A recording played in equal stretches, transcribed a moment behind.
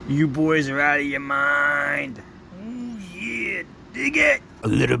You boys are out of your mind. Oh, yeah. Dig it. A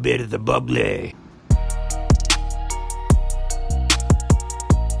little bit of the bubbly.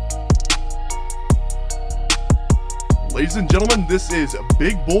 Ladies and gentlemen, this is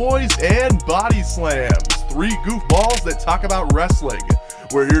Big Boys and Body Slams, three goofballs that talk about wrestling.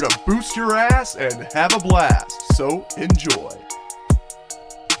 We're here to boost your ass and have a blast, so enjoy.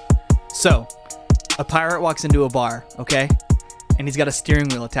 So, a pirate walks into a bar, okay? And he's got a steering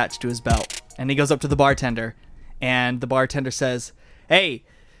wheel attached to his belt. And he goes up to the bartender, and the bartender says, "Hey,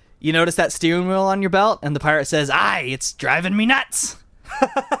 you notice that steering wheel on your belt?" And the pirate says, "Aye, it's driving me nuts."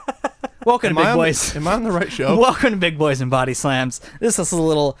 Welcome to Big Boys. Am I on the right show? Welcome to Big Boys and Body Slams. This is a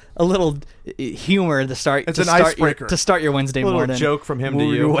little humor to start. It's an icebreaker to start your Wednesday morning. A little joke from him to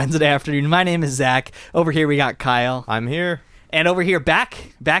Your you. Wednesday afternoon. My name is Zach. Over here we got Kyle. I'm here. And over here,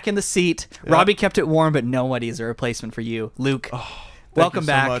 back in the seat. Yep. Robbie kept it warm, but nobody is a replacement for you, Luke. Welcome you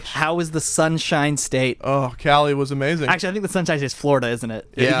so back. much. How is the Sunshine State? Oh, Cali was amazing. Actually, I think the Sunshine State is Florida, isn't it?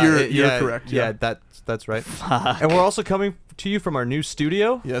 You're correct. Yeah, that's right. And we're also coming to you from our new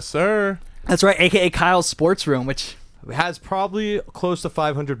studio. Yes, sir. That's right, a.k.a. Kyle's Sports Room, which... It has probably close to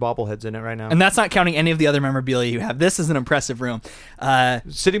 500 bobbleheads in it right now. And that's not counting any of the other memorabilia you have. This is an impressive room.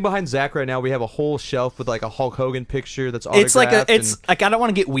 Sitting behind Zach right now, we have a whole shelf with like a Hulk Hogan picture that's autographed. It's like I don't want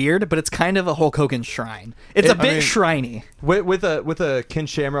to get weird, but it's kind of a Hulk Hogan shrine. It's a bit shriny. With a Ken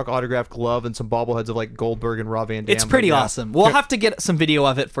Shamrock autographed glove and some bobbleheads of like Goldberg and Rob Van Dam. It's pretty awesome. We'll have to get some video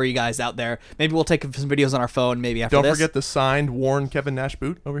of it for you guys out there. Maybe we'll take some videos on our phone maybe after Don't this. forget the signed, worn Kevin Nash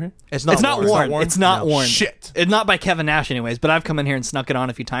boot over here. It's not worn. It's not worn. Shit. It's not by Kevin Nash anyways, but I've come in here and snuck it on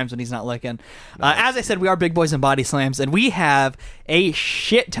a few times when he's not looking. As I said, we are Big Boys and Body Slams, and we have a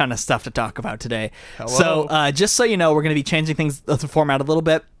shit ton of stuff to talk about today. Hello. So just so you know, we're going to be changing things, the format a little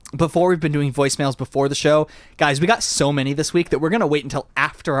bit. Before, we've been doing voicemails before the show. Guys, we got so many this week that we're going to wait until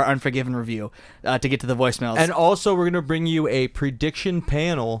after our Unforgiven review to get to the voicemails. And also, we're going to bring you a prediction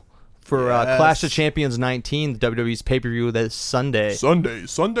panel for Clash of Champions 19, the WWE's pay-per-view this Sunday. Sunday.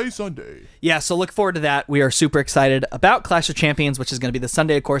 Yeah, so look forward to that. We are super excited about Clash of Champions, which is going to be this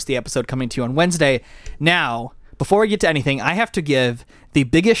Sunday, of course, the episode coming to you on Wednesday. Now, before we get to anything, I have to give the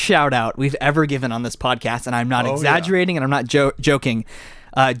biggest shout-out we've ever given on this podcast, and I'm not exaggerating, and I'm not joking.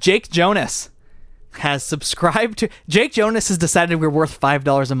 Jake Jonas has subscribed to... Jake Jonas has decided we're worth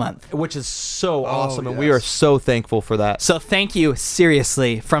 $5 a month. Which is so awesome, and yes. we are so thankful for that. So thank you,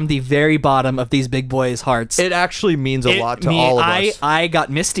 seriously, from the very bottom of these big boys' hearts. It actually means a lot to all of us. I got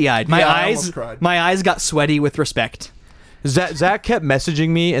misty-eyed. My I almost cried. My eyes got sweaty with respect. Zach kept messaging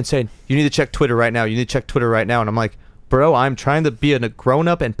me and saying, "You need to check Twitter right now. You need to check Twitter right now." And I'm like, "Bro, I'm trying to be a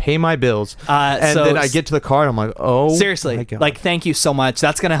grown-up and pay my bills." And so then I get to the car and I'm like, "Oh, seriously, my God." like, thank you so much.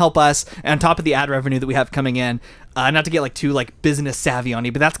 That's going to help us on top of the ad revenue that we have coming in. Not to get like too like business savvy on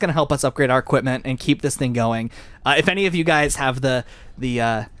you, but that's going to help us upgrade our equipment and keep this thing going. If any of you guys have the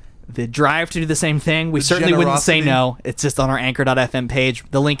drive to do the same thing, we certainly wouldn't say no. It's just on our anchor.fm page.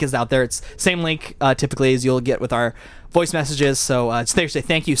 The link is out there. It's same link typically as you'll get with our voice messages. So seriously,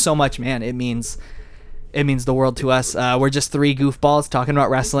 thank you so much, man. It means the world to us. We're just three goofballs talking about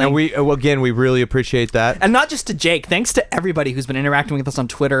wrestling. And we really appreciate that. And not just to Jake, thanks to everybody who's been interacting with us on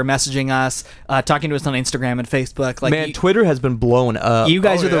Twitter, messaging us, talking to us on Instagram and Facebook. Like, Man, Twitter has been blowing up. You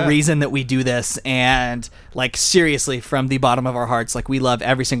guys are the reason that we do this, and like seriously, from the bottom of our hearts, like we love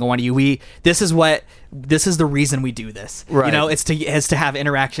every single one of you. This is the reason we do this. Right. You know, it's to have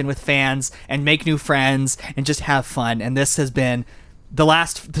interaction with fans and make new friends and just have fun. And this has been the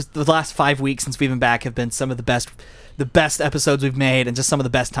last 5 weeks since we've been back have been some of the best episodes we've made and just some of the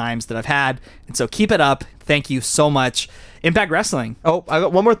best times that I've had. And so keep it up. Thank you so much. Impact Wrestling. Oh, I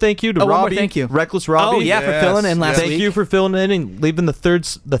got one more thank you to Robbie. One more thank you. Reckless Robbie. Oh yeah, for filling in last week. Thank you for filling in and leaving the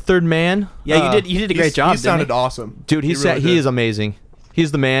third man. Yeah, you did a great job. He sounded awesome. Dude, he is amazing.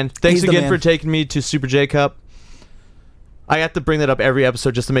 He's the man. Thanks again for taking me to Super J Cup. I have to bring that up every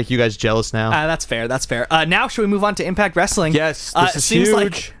episode just to make you guys jealous now. That's fair. Now, should we move on to Impact Wrestling? Yes, this is seems huge.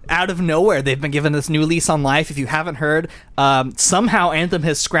 Like out of nowhere, they've been given this new lease on life. If you haven't heard, somehow Anthem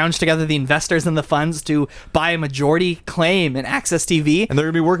has scrounged together the investors and the funds to buy a majority claim in Access TV. And they're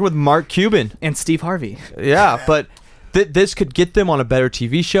going to be working with Mark Cuban. And Steve Harvey. Yeah, but this could get them on a better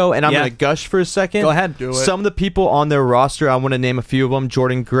TV show, and I'm going to gush for a second. Go ahead. Do it. Some of the people on their roster, I want to name a few of them: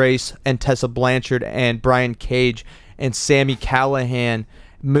 Jordan Grace and Tessa Blanchard and Brian Cage and Sami Callihan,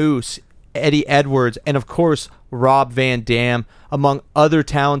 Moose, Eddie Edwards, and of course Rob Van Dam, among other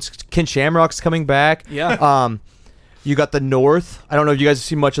talents. Ken Shamrock's coming back. Yeah. You got the North. I don't know if you guys have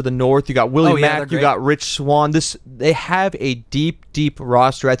seen much of the North. You got Willie Mack. You got Rich Swann. They have a deep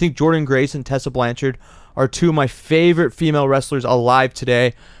roster. I think Jordan Grace and Tessa Blanchard are two of my favorite female wrestlers alive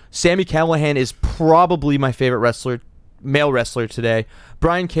today. Sami Callihan is probably my favorite male wrestler today.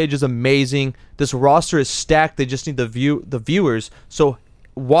 Brian Cage is amazing. This roster is stacked. They just need the viewers. So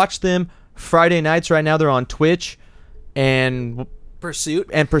watch them Friday nights. Right now they're on Twitch and Pursuit.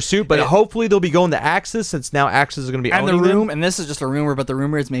 But hopefully they'll be going to Axis, since now Axis is going to be And owning the room, them. and this is just a rumor, but the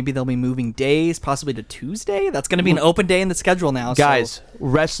rumor is maybe they'll be moving days, possibly to Tuesday. That's going to be an open day in the schedule now. Guys,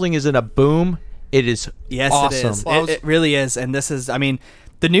 wrestling is in a boom. It is yes, awesome. it is. It really is. And this is, I mean,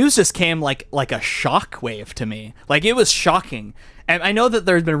 the news just came like a shock wave to me. Like, it was shocking. And I know that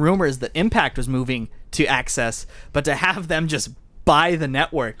there's been rumors that Impact was moving to Access, but to have them just buy the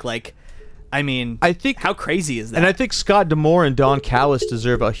network, like, I mean, I think, how crazy is that? And I think Scott D'Amore and Don Callis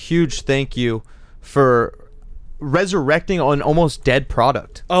deserve a huge thank you for resurrecting an almost dead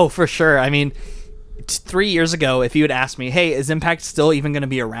product. Oh, for sure. I mean, 3 years ago, if you had asked me, hey, is Impact still even going to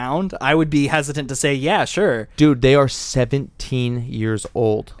be around? I would be hesitant to say, yeah, sure. Dude, they are 17 years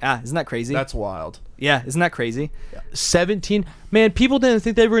old. Ah, isn't that crazy? That's wild. Yeah, isn't that crazy? 17. Man, people didn't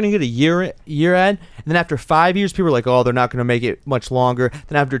think they were going to get a year end. And then after 5 years, people were like, oh, they're not going to make it much longer.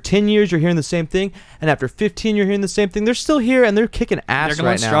 Then after 10 years, you're hearing the same thing. And after 15, you're hearing the same thing. They're still here, and they're kicking ass They're going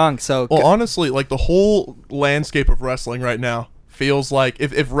right now. strong. So, Well, honestly, like the whole landscape of wrestling right now feels like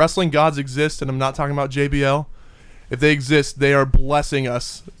if wrestling gods exist, and I'm not talking about JBL, if they exist, they are blessing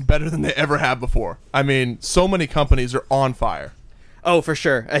us better than they ever have before. I mean, so many companies are on fire. oh, for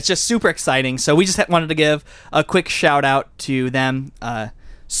sure. It's just super exciting. So we just wanted to give a quick shout out to them.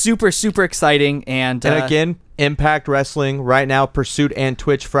 Super, super exciting. And again, Impact Wrestling right now, Pursuit and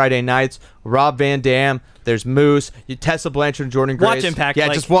Twitch Friday nights. Rob Van Dam, there's Moose, Tessa Blanchard, and Jordan Grace. watch Impact. Yeah,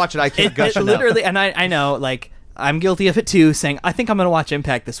 like, just watch it. I can't gush enough. literally, and I know, like, I'm guilty of it too, saying, I think I'm going to watch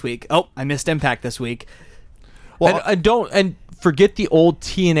Impact this week. Oh, I missed Impact this week. Well, and forget the old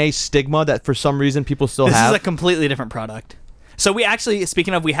TNA stigma that for some reason people still This have. is a completely different product. So we actually,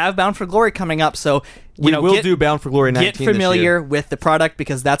 speaking of, we have Bound for Glory coming up. So we will do Bound for Glory 19 Get this year. familiar with the product,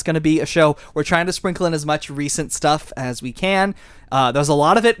 because that's going to be a show. We're trying to sprinkle in as much recent stuff as we can. There's a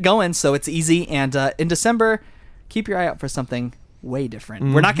lot of it going, so it's easy. And in December, keep your eye out for something way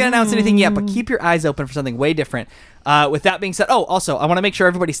different. We're not going to announce anything yet, but keep your eyes open for something way different. With that being said, also, I want to make sure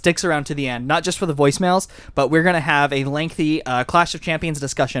everybody sticks around to the end, not just for the voicemails, but we're going to have a lengthy Clash of Champions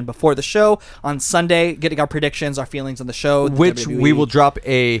discussion before the show on Sunday, getting our predictions, our feelings on the show. the Which WWE. we will drop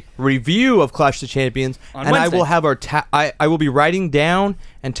a review of Clash of Champions, On and Wednesday. I will have I will be writing down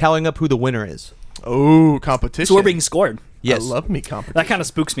and tallying up who the winner is. Oh, competition. So we're being scored. Yes. I love me competition. That kind of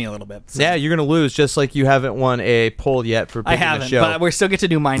spooks me a little bit. So. Yeah, you're gonna lose, just like you haven't won a poll yet for I picking the haven't, show. but we still get to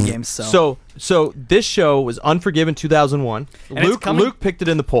do mind games. So So this show was Unforgiven 2001. And it's coming- Luke picked it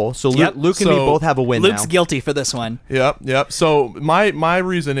in the poll, so Yep. Luke and me So both have a win Luke's now. guilty for this one. Yep. So my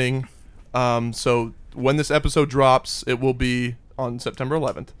reasoning, so when this episode drops, it will be on September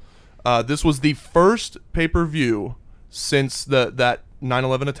 11th. This was the first pay-per-view since that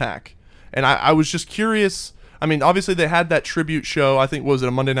 9/11 attack, and I was just curious. I mean, obviously they had that tribute show. I think was it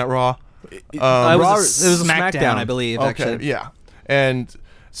a Monday Night Raw? It was it was a SmackDown, SmackDown. I believe. Okay, Actually, yeah, and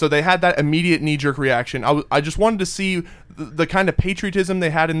so they had that immediate knee-jerk reaction. I just wanted to see the kind of patriotism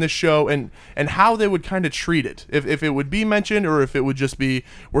they had in this show, and how they would kind of treat it, if it would be mentioned or if it would just be,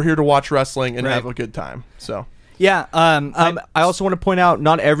 we're here to watch wrestling and Right. have a good time. So yeah. I also want to point out,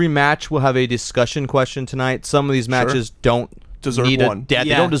 not every match will have a discussion question tonight. Some of these matches don't Deserve need one. they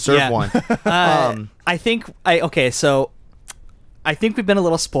don't deserve one. I think so I think we've been a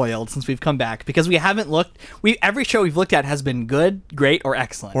little spoiled since we've come back, because we haven't looked. Every show we've looked at has been good, great, or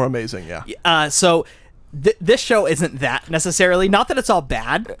excellent. or amazing, yeah. So this show isn't that necessarily. Not that it's all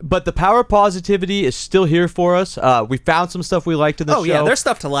bad. But the power positivity is still here for us. We found some stuff we liked in the show. Oh, yeah, there's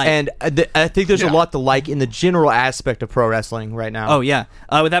stuff to like. And I think there's a Yeah. lot to like in the general aspect of pro wrestling right now. Oh yeah.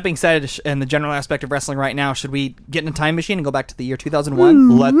 With that being said, in the general aspect of wrestling right now, should we get in a time machine and go back to the year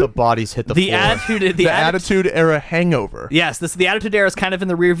 2001? Let the bodies hit the The floor. attitude. The Attitude Era hangover. Yes, the Attitude Era is kind of in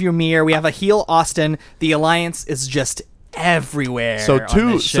the rearview mirror. We have a heel Austin. The Alliance is just everywhere. So on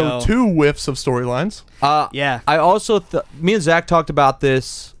two this show. whiffs of storylines. Yeah. I also me and Zach talked about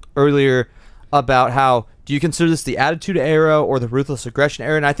this earlier about how, do you consider this the Attitude Era or the Ruthless Aggression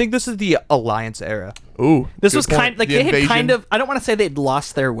Era? And I think this is the Alliance Era. Ooh, This good was point. kind like The they had invasion. kind of. I don't want to say they'd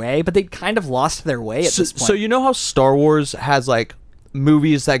lost their way, but they'd kind of lost their way at this point. So you know how Star Wars has like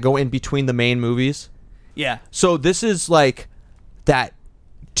movies that go in between the main movies? yeah. So this is like that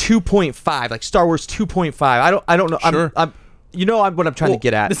 2.5, like Star Wars 2.5. I don't know. Sure. You know what I'm trying to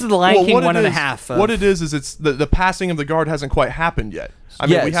get at. This is the Lion King what one it and a is- half. What it is it's the passing of the guard hasn't quite happened yet. I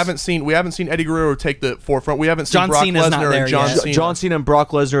mean, we Yes. haven't seen Eddie Guerrero take the forefront. We haven't seen John Brock Cena's not Lesnar there and John yet. Cena. John Cena and Brock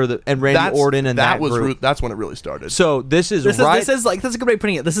Lesnar and Randy Orton and that was group. that's when it really started. So this is This right. is that's a good way of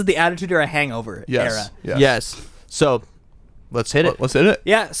putting it. This is the Attitude Era Hangover era. Yes. So let's hit it. Let's hit it.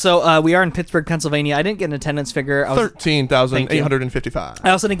 Yeah, so we are in Pittsburgh, Pennsylvania. I didn't get an attendance figure. 13,855. I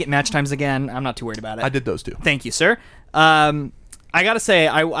also didn't get match times again. I'm not too worried about it. I did those two. Thank you, sir. I gotta say,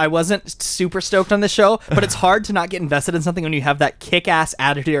 I wasn't super stoked on this show, but it's hard to not get invested in something when you have that kick-ass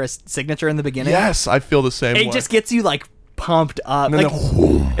Attitude Era signature in the beginning. Yes, I feel the same way. It just gets you like pumped up. And then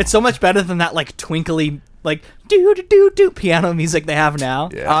Like, it's so much better than that like twinkly like do do do do piano music they have now.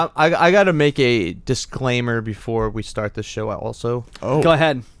 Yeah. I got to make a disclaimer before we start the show also. Oh. Go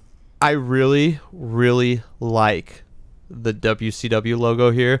ahead. I really, really like the WCW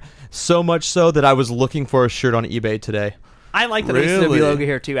logo here. So much so that I was looking for a shirt on eBay today. I like the Really? WCW logo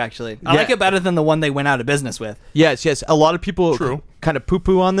here too. Actually, I Yeah. like it better than the one they went out of business with. Yes. A lot of people True. kind of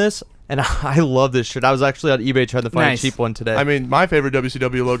poo-poo on this, and I love this shirt. I was actually on eBay trying to find Nice. a cheap one today. I mean, my favorite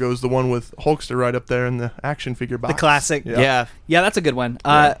WCW logo is the one with Hulkster right up there in the action figure box. The classic. Yeah. yeah. That's a good one.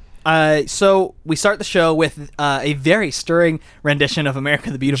 So we start the show with a very stirring rendition of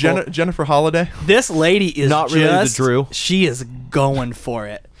America the Beautiful. Jennifer Holliday. This lady is Not related to just, Drew. She is going for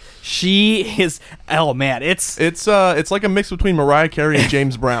it. She is. Oh man, it's It's like a mix between Mariah Carey and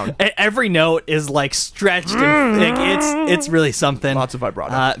James Brown. every note is like stretched and thick. It's really something. Lots of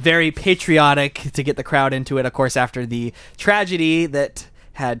vibrato. Very patriotic to get the crowd into it. Of course, after the tragedy that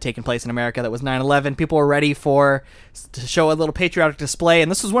had taken place in America, that was 9/11, people were ready to show a little patriotic display,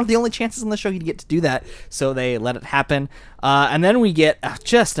 and this was one of the only chances on the show he'd get to do that. So they let it happen, and then we get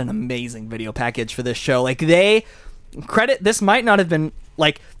just an amazing video package for this show. Like this might not have been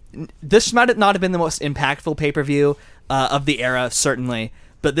the most impactful pay-per-view of the era, certainly,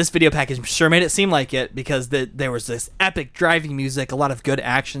 but this video package sure made it seem like it, because there was this epic driving music, a lot of good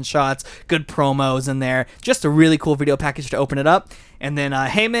action shots, good promos in there, just a really cool video package to open it up. And then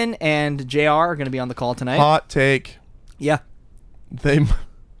Heyman and JR are going to be on the call tonight. Hot take. Yeah. Damn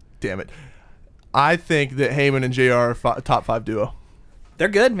it. I think that Heyman and JR are top 5 duo. They're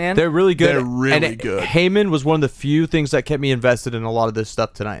good, man. They're really good. They're really and good. Heyman was one of the few things that kept me invested in a lot of this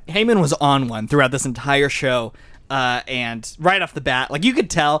stuff tonight. Heyman was on one throughout this entire show. And right off the bat, like you could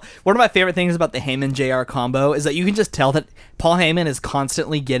tell, one of my favorite things about the Heyman JR combo is that you can just tell that Paul Heyman is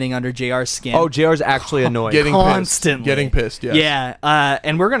constantly getting under JR's skin. Oh, JR's actually annoying. Constantly. Getting pissed, yes. Yeah,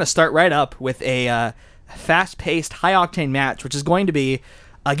 and we're going to start right up with a fast-paced, high-octane match, which is going to be...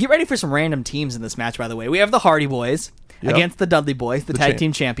 get ready for some random teams in this match, by the way. We have the Hardy Boys against the Dudley Boys, the tag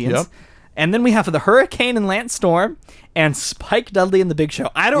team champions. Yep. And then we have the Hurricane and Lance Storm and Spike Dudley and the Big Show.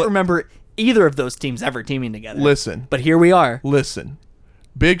 I don't remember either of those teams ever teaming together. Listen. But here we are. Listen.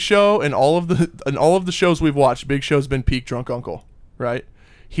 Big Show and all of the shows we've watched, Big Show's been peak drunk uncle, right?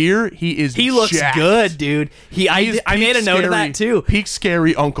 Here he looks jacked. good, dude. I made a note of that too. Peak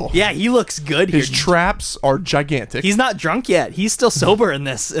scary uncle. Yeah, he looks good His here. traps are gigantic. He's not drunk yet. He's still sober in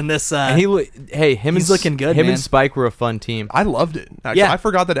this. And him he's looking good, Him man. and Spike were a fun team. I loved it. Actually, Yeah. I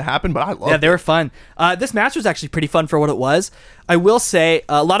forgot that it happened, but I loved Yeah, it. they were fun. This match was actually pretty fun for what it was. I will say,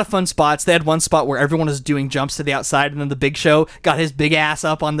 a lot of fun spots. They had one spot where everyone was doing jumps to the outside, and then the Big Show got his big ass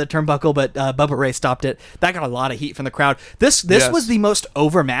up on the turnbuckle, but Bubba Ray stopped it. That got a lot of heat from the crowd. This Yes. was the most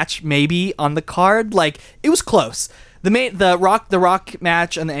over match maybe on the card. Like, it was close. The Rock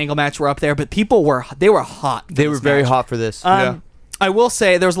match and the Angle match were up there, but people were hot. for They were this very match. hot for this. Yeah. I will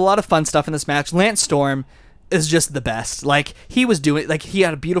say there was a lot of fun stuff in this match. Lance Storm is just the best. Like he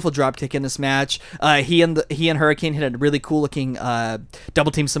had a beautiful drop kick in this match. He and Hurricane hit a really cool looking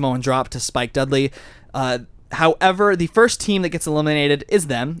double team Samoan drop to Spike Dudley. However, the first team that gets eliminated is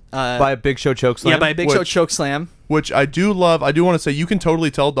them. by a Big Show chokeslam. Yeah, by a Big Show which- choke slam. Which I do love. I do want to say you can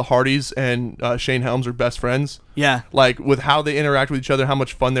totally tell the Hardys and Shane Helms are best friends. Yeah. Like with how they interact with each other, how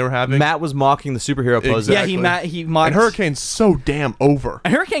much fun they were having. Matt was mocking the superhero pose. Exactly. Yeah, he mocked. And Hurricane's so damn over.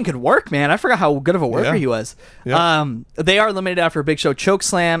 And Hurricane could work, man. I forgot how good of a worker Yeah. he was. Yeah. They are eliminated after a Big Show choke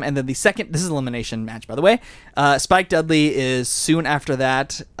slam, and then this is an elimination match, by the way. Spike Dudley is soon after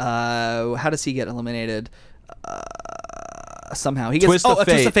that. How does he get eliminated? Somehow he gets Twist of a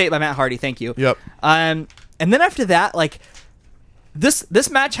Twist Fate. of Fate by Matt Hardy. Thank you. Yep. And then after that, like this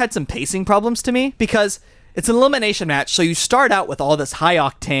match had some pacing problems to me because it's an elimination match. So you start out with all this high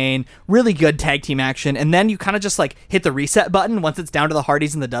octane, really good tag team action, and then you kind of just like hit the reset button once it's down to the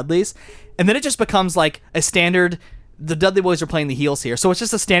Hardys and the Dudleys, and then it just becomes like a standard. the Dudley Boys are playing the heels here, so it's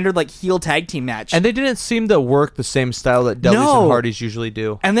just a standard like heel tag team match. And they didn't seem to work the same style that Dudleys No. and Hardys usually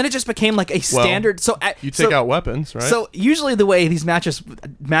do. And then it just became like a standard. You take out weapons, right? So usually the way these matches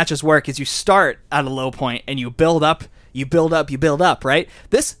work is you start at a low point and you build up, right?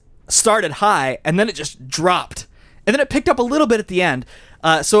 This started high and then it just dropped, and then it picked up a little bit at the end.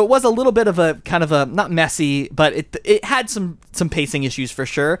 So it was a little bit of a kind of a not messy, but it had some pacing issues for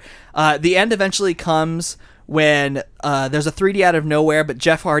sure. The end eventually comes when there's a 3D out of nowhere, but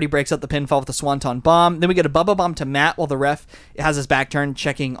Jeff Hardy breaks up the pinfall with a Swanton Bomb. Then we get a Bubba Bomb to Matt while the ref has his back turned,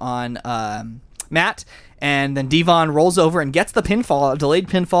 checking on Matt. And then Devon rolls over and gets the pinfall, a delayed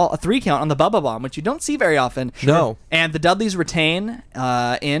pinfall, a 3 count on the Bubba Bomb, which you don't see very often. No. And the Dudleys retain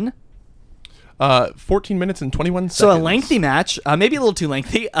in 14 minutes and 21 seconds. so a lengthy match, maybe a little too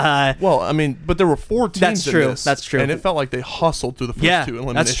lengthy. Well, I mean, but there were 4 teams That's true. in this. That's true. And it felt like they hustled through the first 2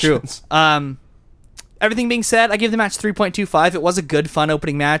 eliminations. that's true. Everything being said, I give the match 3.25. It was a good, fun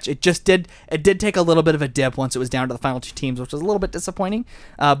opening match. It did take a little bit of a dip once it was down to the final 2 teams, which was a little bit disappointing.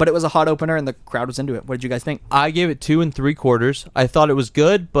 But it was a hot opener, and the crowd was into it. What did you guys think? I gave it 2 3/4. I thought it was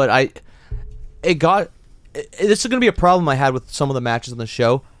good, but this is going to be a problem I had with some of the matches on the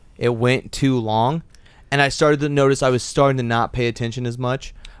show. It went too long, and I started to notice I was starting to not pay attention as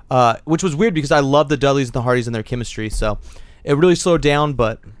much, which was weird because I love the Dudleys and the Hardys and their chemistry. So it really slowed down,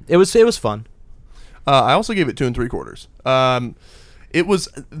 but it was fun. I also gave it 2 3/4.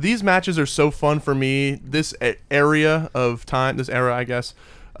 These matches are so fun for me. This era, I guess,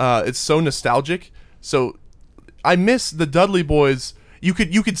 it's so nostalgic. So I miss the Dudley Boys. You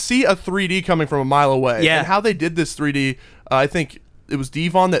could see a 3D coming from a mile away. Yeah. And how they did this 3D, I think it was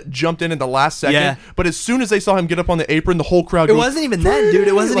Devon that jumped in the last second. Yeah. But as soon as they saw him get up on the apron, the whole crowd It goes, wasn't even then, dude.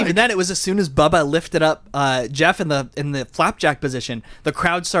 It wasn't like- even then. It was as soon as Bubba lifted up Jeff in the flapjack position, the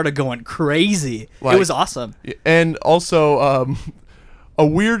crowd started going crazy. Like- it was awesome. And also, a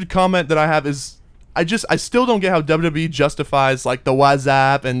weird comment that I have is I still don't get how WWE justifies like the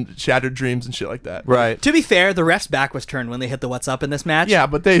WhatsApp and Shattered Dreams and shit like that. Right. To be fair, the ref's back was turned when they hit the "What's up" in this match. Yeah,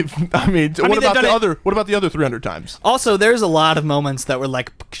 but what they've about the other 300 times? Also, there's a lot of moments that were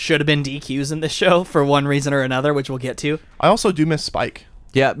like should have been DQs in this show for one reason or another, which we'll get to. I also do miss Spike.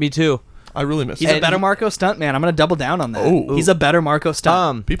 Yeah, me too. I really miss He's him. a better Marco stunt man. I'm gonna double down on that. Oh. He's a better Marco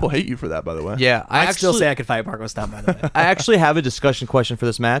stunt. People hate you for that, by the way. Yeah, I'd still say I could fight Marco stunt, by the way. I actually have a discussion question for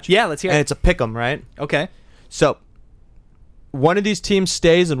this match. Yeah, let's hear it. And it's a pick'em, right? Okay. So, one of these teams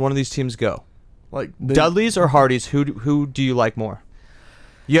stays and one of these teams go. Like Dudleys or Hardys, who do you like more?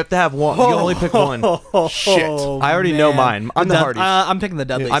 You have to have one. You can only pick one. Shit. I already know mine. I'm the Hardys. I'm picking the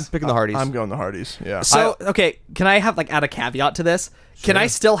Dudleys. I'm picking the Hardys. I'm going the Hardys. Yeah. So, okay, can I have add a caveat to this? Can I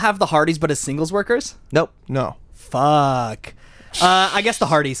still have the Hardys but as singles workers? Nope. No. Fuck. I guess the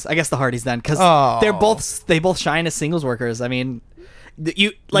Hardys. then, because Oh. they both shine as singles workers. I mean,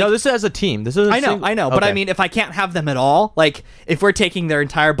 No, this is as a team. This is. I know, but I Okay. mean, if I can't have them at all, like if we're taking their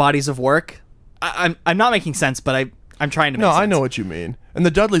entire bodies of work, I'm not making sense, but I'm trying to make No, sense. I know what you mean. And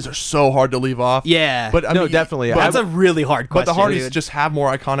the Dudleys are so hard to leave off. Yeah. But I No, mean, definitely. But, That's a really hard but question. the Hardys dude. just have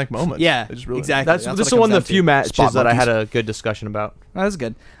more iconic moments. Yeah, They just really exactly. This That's is what it one of comes the few down to. matches Spot that I monkeys. had a good discussion about. That was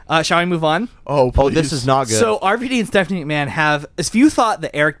good. Shall we move on? Oh, please. Oh, this is not good. So RVD and Stephanie McMahon have, if you thought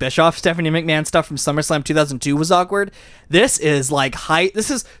the Eric Bischoff, Stephanie McMahon stuff from SummerSlam 2002 was awkward, this is like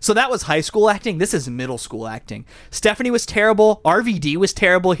so that was high school acting. This is middle school acting. Stephanie was terrible. RVD was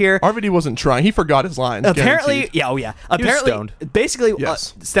terrible here. RVD wasn't trying. He forgot his lines. Apparently, guaranteed. yeah, oh yeah. Apparently, stoned. basically,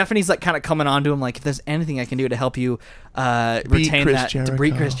 Yes. Stephanie's kind of coming on to him, like, if there's anything I can do to help you retain Chris to beat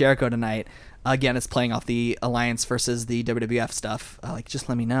Jericho. Chris Jericho tonight. Again, it's playing off the Alliance versus the WWF stuff. Just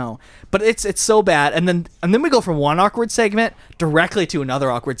let me know. But it's so bad, and then we go from one awkward segment directly to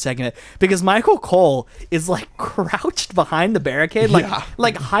another awkward segment because Michael Cole is crouched behind the barricade,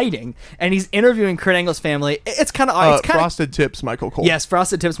 like hiding, and he's interviewing Kurt Angle's family. It's kind of Frosted Tips, Michael Cole. Yes,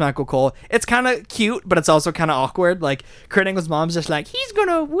 Frosted Tips Michael Cole. It's kind of cute, but it's also kind of awkward. Like, Kurt Angle's mom's just like, he's going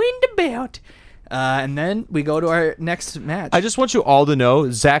to win the belt. And then we go to our next match. I just want you all to know,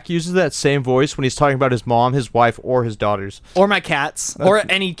 Zach uses that same voice when he's talking about his mom, his wife, or his daughters. Or my cats. Or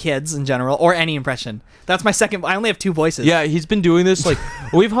any kids in general. Or any impression. That's my second. I only have 2 voices. Yeah, he's been doing this.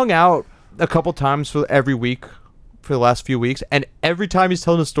 We've hung out a couple times for every week for the last few weeks, and every time he's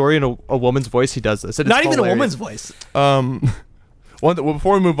telling a story in a woman's voice, he does this. And Not it's even hilarious. a woman's voice.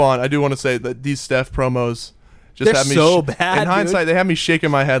 Before we move on, I do want to say that these Steph promos just They're had me so bad, In hindsight, they had me shaking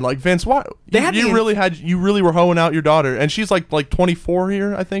my head like, Vince, why you really were hoeing out your daughter, and she's like 24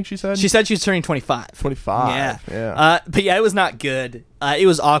 here, I think she said. She said she was turning 25. 25. Yeah. But yeah, it was not good. It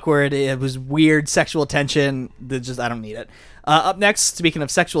was awkward. It was weird sexual tension. I don't need it. Up next, speaking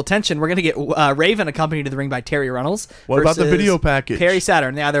of sexual tension, we're going to get Raven accompanied to the ring by Terry Runnels. What about the versus video package? Perry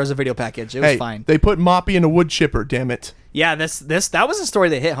Saturn. Yeah, there was a video package. It was fine. They put Moppy in a wood chipper, damn it. Yeah, that was a story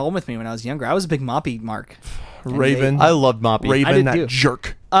that hit home with me when I was younger. I was a big Moppy mark. Raven. I loved Moppy. I Raven, did that too.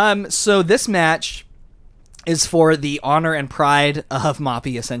 jerk. So this match is for the honor and pride of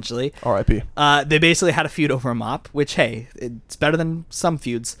Moppy, essentially. R.I.P. They basically had a feud over a mop, which, hey, it's better than some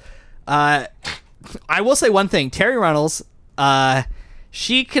feuds. I will say one thing. Terry Runnels, I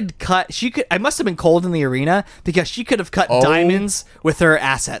must have been cold in the arena because she could have cut diamonds with her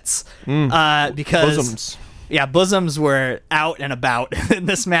assets. Because Bosoms. Yeah, bosoms were out and about in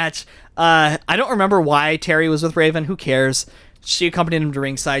this match. I don't remember why Terry was with Raven. Who cares? She accompanied him to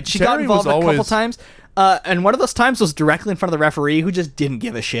ringside. She got Terry involved was a couple always- times. And one of those times was directly in front of the referee, who just didn't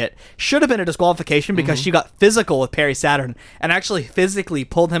give a shit. Should have been a disqualification because she got physical with Perry Saturn and actually physically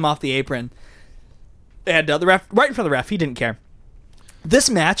pulled him off the apron. And the ref, right in front of the ref, he didn't care. This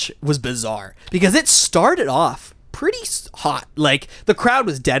match was bizarre because it started off pretty hot. Like, the crowd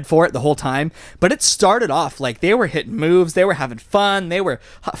was dead for it the whole time, but it started off like they were hitting moves, they were having fun, they were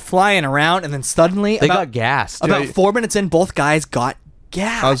flying around, and then suddenly They got gassed. About 4 minutes in, both guys got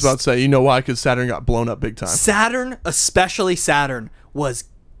gassed. I was about to say, you know why? Because Saturn got blown up big time. Saturn, especially Saturn, was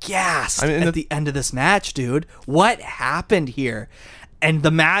gassed and at the end of this match, dude. What happened here? And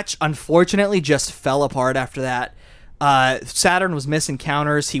the match, unfortunately, just fell apart after that. Saturn was missing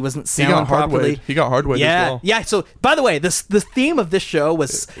counters. He wasn't selling properly. He got hard-weighted yeah, as well. Yeah, so, by the way, the theme of this show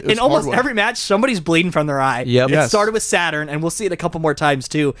was, It was in almost hard-weight. every match, somebody's bleeding from their eye. Yep. It Yes. started with Saturn, and we'll see it a couple more times,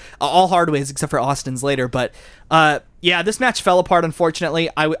 too. All hard ways, except for Austin's later. But, yeah, this match fell apart,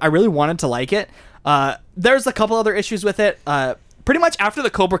 unfortunately. I really wanted to like it. There's a couple other issues with it. Pretty much after the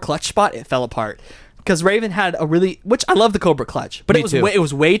Cobra Clutch spot, it fell apart. Because Raven had a really, which I love the Cobra Clutch, but Me it was too. it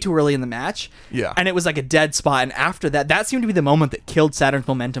was way too early in the match. Yeah. And it was like a dead spot. And after that, that seemed to be the moment that killed Saturn's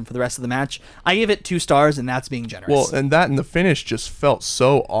momentum for the rest of the match. I give it 2 stars, and that's being generous. Well, and that and the finish just felt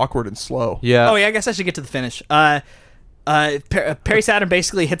so awkward and slow. Yeah. Oh yeah, I guess I should get to the finish. Perry Saturn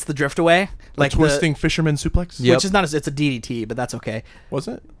basically hits the drift away, like Twisting fisherman suplex? Yep. which is not it's a DDT, but that's okay. Was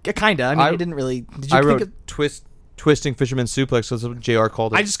it? Kinda. I mean, I- he didn't really. Did you I think wrote of, twisting fisherman suplex. That's what JR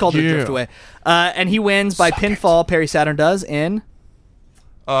called it. I just called it Yeah. drift away. And he wins by pinfall. Perry Saturn does in.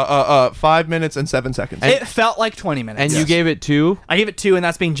 5 minutes and 7 seconds. It felt like 20 minutes. and you gave it 2. I gave it 2, and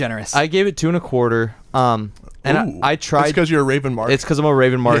that's being generous. I gave it 2 1/4. And Ooh. I tried. It's because you're a Raven Mark. It's because I'm a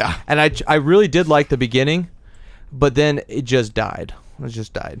Raven Mark. Yeah. And I really did like the beginning, but then it just died. It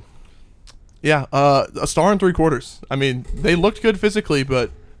just died. Yeah, a star and 3/4. I mean, they looked good physically, but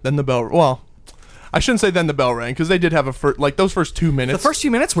then the bell. Well, I shouldn't say then the bell rang because they did have those first 2 minutes. the first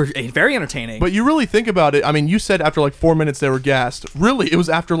few minutes were very entertaining. But you really think about it. I mean, you said after like 4 minutes they were gassed. Really, it was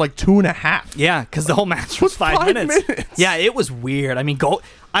after like 2.5. yeah, because the whole match was 5 5 minutes. minutes. Yeah, it was weird. I mean,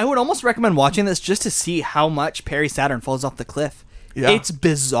 I would almost recommend watching this just to see how much Perry Saturn falls off the cliff. Yeah. It's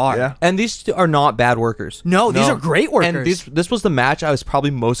bizarre. Yeah. And these are not bad workers. No, these No. are great workers. And this was the match I was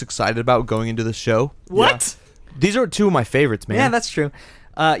probably most excited about going into the show. what? These are 2 of my favorites, man. Yeah, that's true.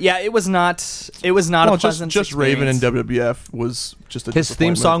 Yeah, it was not. It was not Well, a pleasant. just Raven and experience. WWF was just a His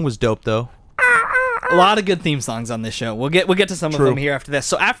theme disappointment. song was dope, though. A lot of good theme songs on this show. We'll get to some True. of them here after this.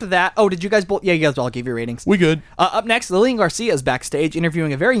 So after that, did you guys both? Yeah, you guys all gave your ratings. We good. Up next, Lillian Garcia is backstage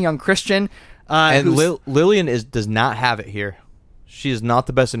interviewing a very young Christian. And who's- Lillian does not have it here. She is not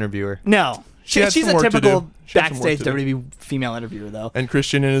the best interviewer. no, had she's some a work to typical do. She had some work backstage to do. WWE female interviewer, though. And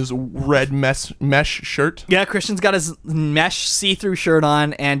Christian in his red mesh shirt. Yeah, Christian's got his mesh see-through shirt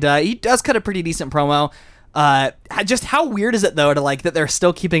on, and he does cut a pretty decent promo. Just how weird is it though to like that they're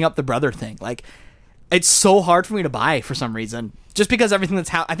still keeping up the brother thing? Like, it's so hard for me to buy for some reason. Just because everything that's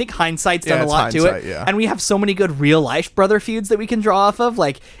I think hindsight's done Yeah, a it's lot to hindsight, it, yeah. and we have so many good real life brother feuds that we can draw off of.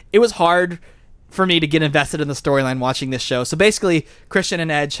 Like, it was hard for me to get invested in the storyline watching this show. So basically, Christian and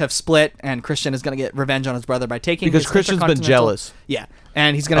Edge have split, and Christian is going to get revenge on his brother by taking Because his Christian's been Intercontinental- jealous. Yeah,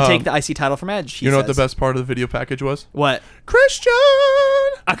 and he's going to take the IC title from Edge. he You know what the says. best part of the video package was? What? Christian!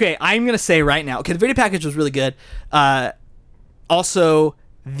 Okay, I'm gonna say right now. Okay, the video package was really good. Also,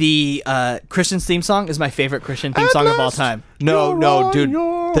 the Christian's theme song is my favorite Christian theme At song of all last, time. No, You're no, on dude.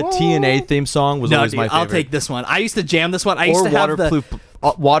 your The TNA theme song was No, always dude, my favorite. I'll take this one. I used to jam this one. I used Or to have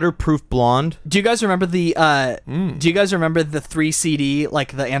Waterproof Blonde. Do you guys remember the? Do you guys remember the 3 CD,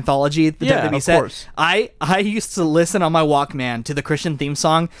 like the anthology? The Yeah, WWE of set? course. I used to listen on my Walkman to the Christian theme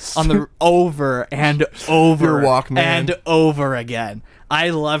song on the over and over Your Walkman. and over again. I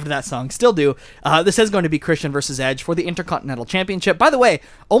loved that song, still do. This is going to be Christian versus Edge for the Intercontinental Championship. By the way,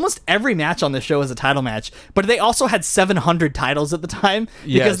 almost every match on this show is a title match, but they also had 700 weird titles at the time because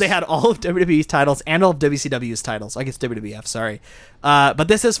Yes. they had all of WWE's titles and all of WCW's titles. I guess WWF, sorry. But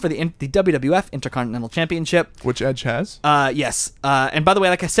this is for the WWF Intercontinental Championship. Which Edge has. Yes. And by the way,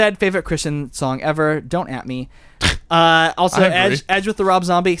 like I said, favorite Christian song ever. Don't at me. Also, I agree. Edge with the Rob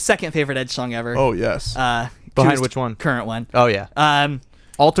Zombie, second favorite Edge song ever. Oh, yes. Behind Cutest which one? Current one. Oh yeah.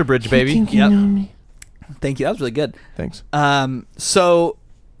 Alter Bridge, baby. Yep. Thank you. That was really good. Thanks. So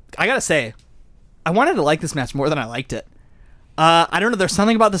I gotta say, I wanted to like this match more than I liked it. I don't know. There's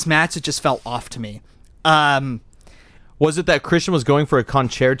something about this match that just felt off to me. Was it that Christian was going for a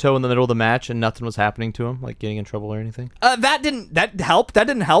concerto in the middle of the match and nothing was happening to him, like getting in trouble or anything? That didn't help.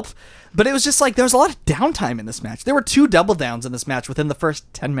 But it was just like there was a lot of downtime in this match. There were 2 double downs in this match within the first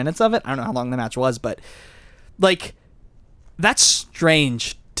 10 minutes of it. I don't know how long the match was, but like that's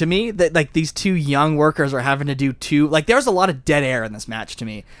strange to me that like these 2 young workers are having to do 2. Like there was a lot of dead air in this match to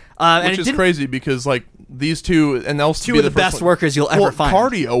me, Which is crazy because like these 2 and they'll 2 of the best workers you'll ever find.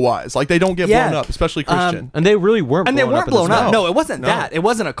 Cardio wise, like they don't get Yeah. blown up, especially Christian. And they really weren't. And they blown weren't up in this blown up. match. No, it wasn't No. that. It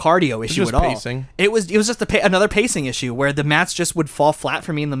wasn't a cardio issue just at all. pacing. It was just another pacing issue where the match just would fall flat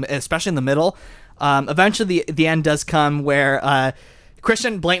for me, especially in the middle. Eventually, the end does come where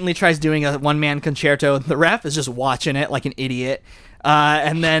Christian blatantly tries doing a one-man concerto. The ref is just watching it like an idiot.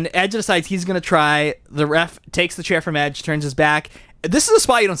 And then Edge decides he's going to try. The ref takes the chair from Edge, turns his back. This is a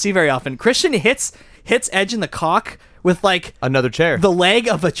spot you don't see very often. Christian hits Edge in the cock with like Another chair. the leg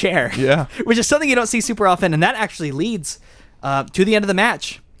of a chair. Yeah. Which is something you don't see super often, and that actually leads to the end of the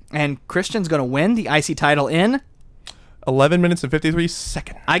match. And Christian's going to win the IC title in. 11 minutes and 53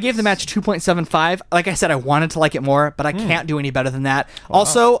 seconds. I gave the match 2.75. Like I said, I wanted to like it more, but I can't do any better than that.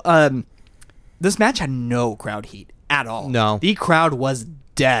 Also, this match had no crowd heat at all. No. The crowd was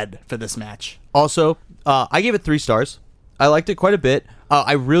dead for this match. Also, I gave it 3 stars. I liked it quite a bit.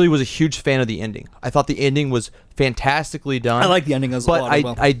 I really was a huge fan of the ending. I thought the ending was fantastically done. I like the ending as well.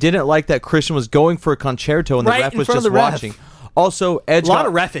 But I didn't like that Christian was going for a concerto and the Right ref in was front of just the ref. watching. Also, Edge A lot got,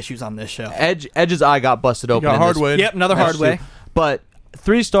 of ref issues on this show. Edge's eye got busted open. got in this. hard-way. Yep, another That's hard way. true. But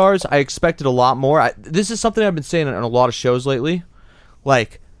 3 stars, I expected a lot more. This is something I've been saying on a lot of shows lately.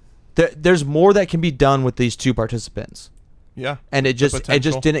 Like, there's more that can be done with these 2 participants. Yeah. And it just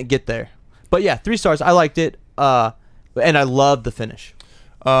potential. didn't get there. But yeah, 3 stars. I liked it. And I loved the finish.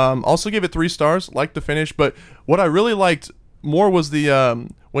 Also gave it 3 stars. Liked the finish, but what I really liked more was the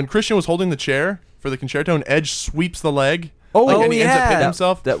when Christian was holding the chair for the concerto and Edge sweeps the leg. And he ends up hitting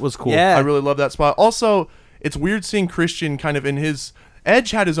himself. That was cool. Yeah. I really love that spot. Also, it's weird seeing Christian kind of in his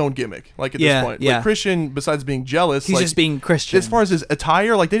Edge had his own gimmick. Like at Yeah, this point, yeah. like Christian, besides being jealous, He's like, just being Christian. as far as his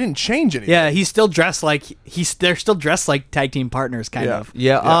attire, like they didn't change anything. Yeah, he's still dressed like they're still dressed like tag team partners, kind Yeah. of.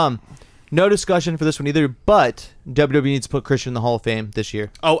 Yeah. No discussion for this one either, but WWE needs to put Christian in the Hall of Fame this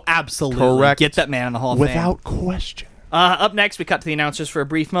year. Oh, absolutely. Correct. Get that man in the Hall of Fame. without question. Up next, we cut to the announcers for a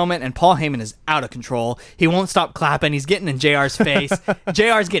brief moment, and Paul Heyman is out of control. He won't stop clapping. He's getting in JR's face.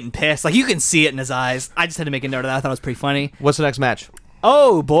 JR's getting pissed. Like, you can see it in his eyes. I just had to make a note of that. I thought it was pretty funny. What's the next match?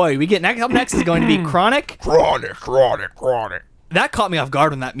 Oh, boy. Up next is going to be Chronic. Chronic. That caught me off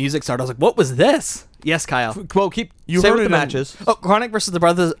guard when that music started. I was like, what was this? Yes, Kyle. Well, You say heard what it the in- matches. Oh, Chronic versus the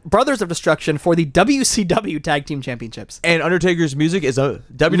Brothers of Destruction for the WCW Tag Team Championships. And Undertaker's music is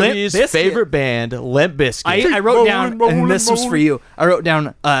WWE's Bizkit. favorite band, Limp Bizkit. I wrote down, rolling, and this was for rolling. you. I wrote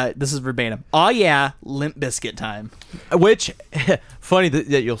down, this is verbatim. Oh, yeah, Limp Bizkit time. Which, funny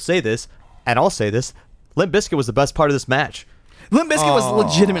that you'll say this, and I'll say this, Limp Bizkit was the best part of this match. Limp Bizkit was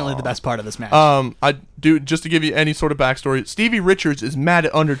legitimately the best part of this match. Just to give you any sort of backstory, Stevie Richards is mad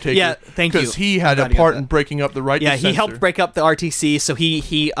at Undertaker. Yeah, thank you. Because he had I'm a glad you got part that. in breaking up the right. Yeah, to he censor. helped break up the RTC, so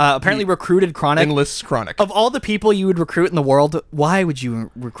he apparently recruited Chronic. Enlists Chronic. Of all the people you would recruit in the world, why would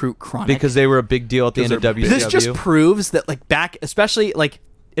you recruit Chronic? Because they were a big deal at the end of Because they're WCW. big. this just proves that, like, back, especially like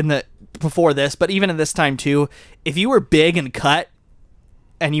in the before this, but even at this time too, if you were big and cut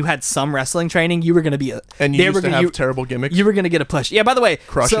and you had some wrestling training, you were going to be and you used to have terrible gimmicks. You were going to get a push. Yeah, by the way,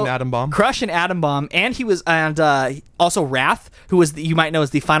 Crush and Atom Bomb. Crush and Atom Bomb, and he was, and also Wrath, who was you might know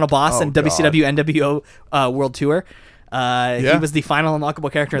as the final boss in WCW NWO World Tour. He was the final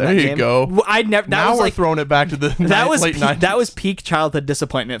unlockable character in that There you game. go. I'd never. That now was we're like throwing it back to the late 90s. that was peak childhood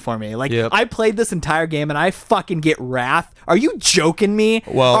disappointment for me. Like, Yep. I played this entire game and I fucking get Wrath. Are you joking me?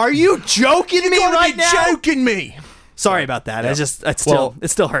 Well, are you joking me Gotta right be now? joking me. Sorry about that. Yeah. It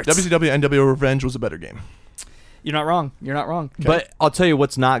still hurts. WCW NWO Revenge was a better game. You're not wrong. You're not wrong. But I'll tell you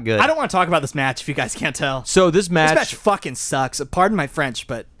what's not good. I don't want to talk about this match if you guys can't tell. So this This match, match fucking sucks. Pardon my French,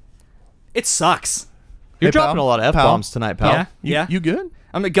 but it sucks. you're Hey, dropping pal. a lot of Pal. F-bombs tonight, pal. Yeah. You good?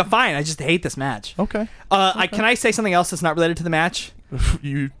 I'm like, fine. I just hate this match. Okay. Can I say something else that's not related to the match?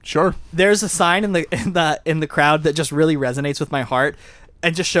 You sure? There's a sign in the crowd that just really resonates with my heart.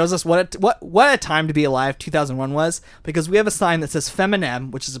 And just shows us what a time to be alive 2001 was, because we have a sign that says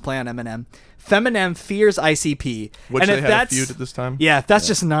Feminem, which is a play on Eminem. Feminem fears ICP. Which and they if had a that's, feud at this time. Yeah, if that's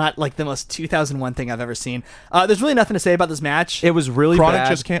just not like the most 2001 thing I've ever seen. There's really nothing to say about this match. It was really Chronic bad.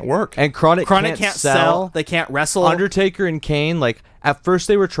 just can't work. And Chronic can't sell. They can't wrestle. Undertaker and Kane, like at first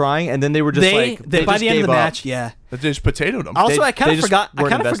they were trying, and then they were just they by just the end of gave the up. match, yeah. They just potatoed him. Also, I kind they of just forgot. I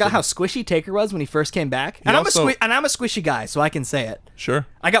weren't kind of forgot invested. how squishy Taker was when he first came back. He And also- I'm a squishy guy, so I can say it. Sure.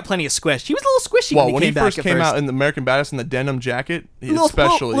 I got plenty of squish. He was a little squishy Well, when when he he came back. first at came first. out in the American Badass in the denim jacket, little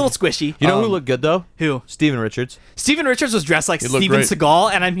squishy. You know who looked good though? Who? Steven Richards. Steven Richards was dressed like He looked Steven great.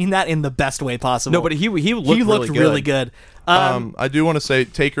 Seagal, and I mean that in the best way possible. No, but he looked really good. I do want to say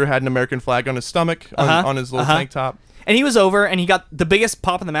Taker had an American flag on his stomach on his little tank top. And he was over, and he got the biggest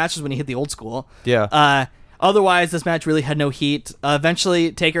pop in the match was when he hit the old school. Yeah. Otherwise, this match really had no heat.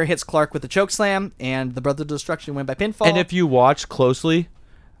 Eventually, Taker hits Clark with a choke slam, and the Brother of Destruction win by pinfall. And if you watch closely,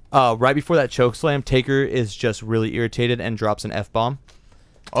 right before that chokeslam, Taker is just really irritated and drops an F-bomb.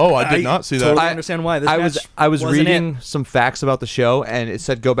 Oh, I did not see that. totally understand why. This I was wasn't reading it. some facts about the show, and it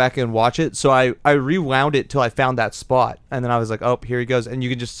said go back and watch it. So I rewound it till I found that spot, and then I was like, oh, here he goes, and you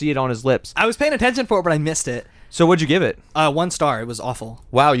can just see it on his lips. I was paying attention for it, but I missed it. So what'd you give it? 1 star. It was awful.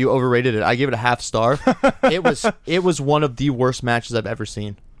 Wow, you overrated it. I gave it a half star. It was one of the worst matches I've ever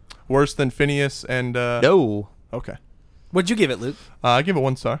seen. Worse than Phineas and... No. Okay. What'd you give it, Luke? I give it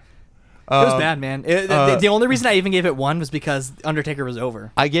 1 star. It was bad, man. The only reason I even gave it 1 was because Undertaker was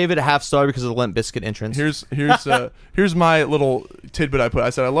over. I gave it a half star because of the Limp Bizkit entrance. Here's my little tidbit I put.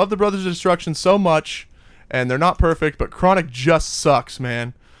 I said I love the Brothers of Destruction so much, and they're not perfect, but Chronic just sucks,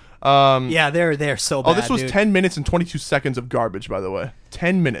 man. Yeah, they're so bad. Oh, this was dude. 10 minutes and 22 seconds of garbage, by the way.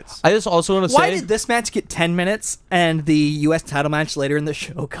 10 minutes. I just also want to Why say... did this match get 10 minutes and the U.S. title match later in the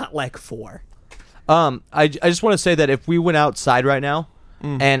show got like 4? I just want to say that if we went outside right now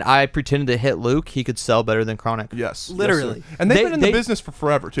and I pretended to hit Luke, he could sell better than Chronic. Yes. Literally. Yes, sir. And they've been in the business for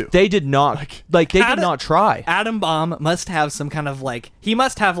forever, too. They did not they did not try. Adam Bomb must have some kind of he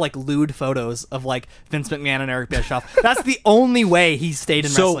must have lewd photos of Vince McMahon and Eric Bischoff. That's the only way he stayed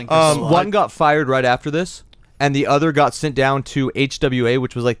in wrestling for so long. One got fired right after this, and the other got sent down to HWA,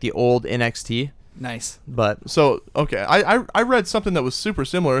 which was like the old NXT. Nice. But So, okay, I read something that was super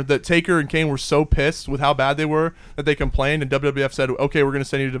similar, that Taker and Kane were so pissed with how bad they were that they complained, and WWF said, okay, we're going to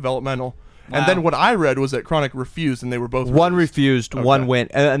send you to developmental. Wow. And then what I read was that Chronic refused, and they were both one released. refused, Okay. one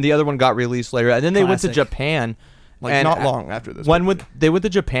went, and the other one got released later. And then they went to Classic. Japan. And not long after this. They went to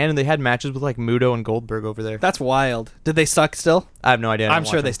Japan, and they had matches with Muto and Goldberg over there. That's wild. Did they suck still? I have no idea. I I'm didn't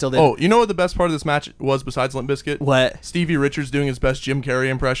sure watch they them. still did. Oh, you know what the best part of this match was besides Limp Bizkit? What? Stevie Richards doing his best Jim Carrey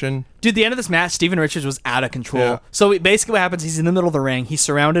impression. Dude, the end of this match, Steven Richards was out of control. Yeah. So basically what happens, he's in the middle of the ring. He's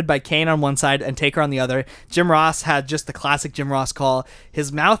surrounded by Kane on one side and Taker on the other. Jim Ross had just the classic Jim Ross call.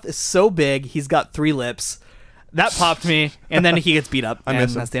 His mouth is so big, he's got 3 lips. That popped me, and then he gets beat up. I and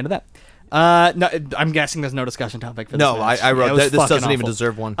miss him. that's the end of that. No, I'm guessing there's no discussion topic for this No, match. I wrote Yeah, it was this fucking doesn't even awful.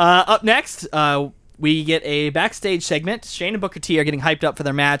 deserve one. Up next, we get a backstage segment. Shane and Booker T are getting hyped up for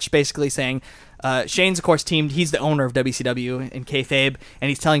their match, basically saying Shane's, of course, teamed. He's the owner of WCW in kayfabe, and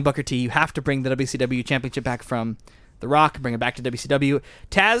he's telling Booker T, you have to bring the WCW championship back from The Rock, bring it back to WCW.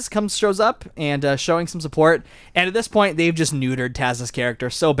 Taz shows up and showing some support, and at this point, they've just neutered Taz's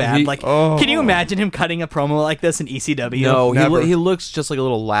character so bad. Can you imagine him cutting a promo like this in ECW? No, Never. he looks just like a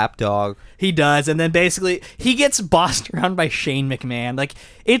little lapdog. He does, and then basically he gets bossed around by Shane McMahon.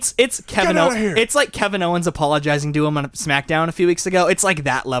 It's Kevin. Get outta here. It's like Kevin Owens apologizing to him on SmackDown a few weeks ago. It's like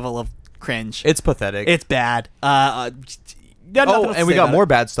that level of cringe. It's pathetic. It's bad. and we got more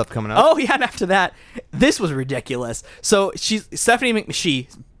bad stuff coming up. Oh yeah, and after that, this was ridiculous. So she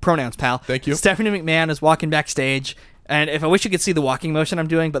pronouns, pal. Thank you. Stephanie McMahon is walking backstage. And if I wish you could see the walking motion I'm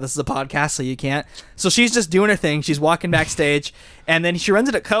doing, but this is a podcast, so you can't. So she's just doing her thing. She's walking backstage, and then she runs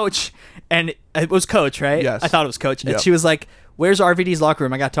into Coach, and it was Coach, right? Yes. I thought it was Coach. And Yep. she was like, where's RVD's locker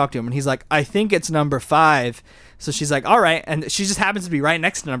room? I got to talk to him. And he's like, I think it's number 5. So she's like, all right. And she just happens to be right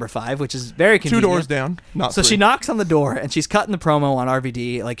next to number 5, which is very 2 convenient. doors down. Not So 3. she knocks on the door, and she's cutting the promo on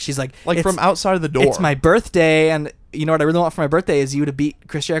RVD. She's like Like from outside of the door. It's my birthday, and you know what I really want for my birthday is you to beat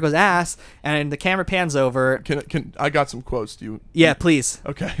Chris Jericho's ass. And the camera pans over. Can I got some quotes. Do you? Yeah, please.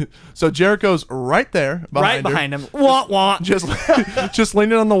 Okay. So Jericho's right there. Right behind him. Wah, wah. Just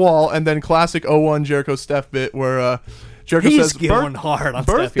leaning on the wall, and then classic 01 Jericho Steph bit where Jericho He's says, going hard on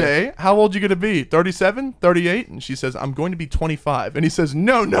Steph here. birthday, how old you going to be? 37? 38? And she says, I'm going to be 25. And he says,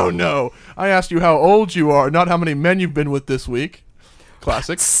 no. I asked you how old you are, not how many men you've been with this week.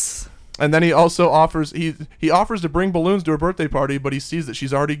 Classic. And then he also offers he offers to bring balloons to her birthday party, but he sees that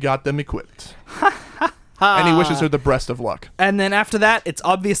she's already got them equipped. And he wishes her the best of luck. And then after that, it's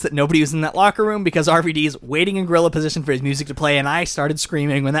obvious that nobody was in that locker room because RVD is waiting in gorilla position for his music to play, and I started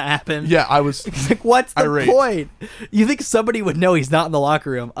screaming when that happened. Yeah, I was Like, what's the irate. point? You think somebody would know he's not in the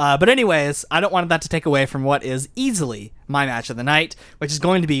locker room. But anyways, I don't want that to take away from what is easily my match of the night, which is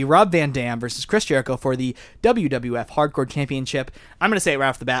going to be Rob Van Dam versus Chris Jericho for the WWF Hardcore Championship. I'm going to say it right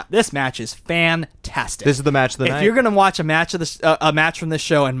off the bat, this match is fantastic. This is the match of the night. If you're going to watch a match of this, a match from this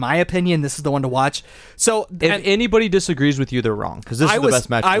show, in my opinion, this is the one to watch. So, If and anybody disagrees with you, they're wrong, because this is the best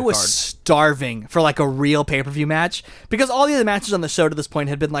match. I of the was card. starving for like a real pay-per-view match because all the other matches on the show to this point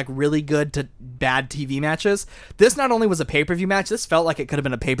had been like really good to bad TV matches. This not only was a pay-per-view match, this felt like it could have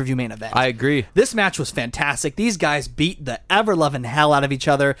been a pay-per-view main event. I agree. This match was fantastic. These guys beat the ever-loving hell out of each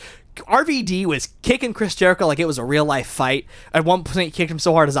other. RVD was kicking Chris Jericho like it was a real-life fight. At one point, he kicked him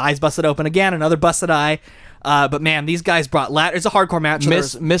so hard his eyes busted open again, another busted eye. But man, these guys brought ladders. It's a hardcore match.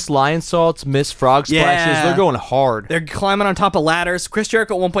 So Miss Lion Salts, Miss Frog Splashes, Yeah. they're going hard. they're climbing on top of ladders. Chris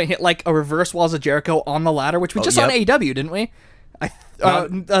Jericho at one point hit like a reverse Walls of Jericho on the ladder, which we just saw yep. on AEW, didn't we?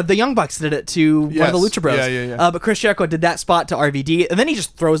 The Young Bucks did it to one of the Yes. Lucha Bros. Yeah. But Chris Jericho did that spot to RVD, and then he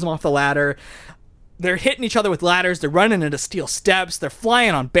just throws them off the ladder. They're hitting each other with ladders. They're running into steel steps. They're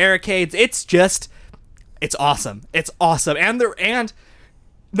flying on barricades. It's awesome. It's awesome. And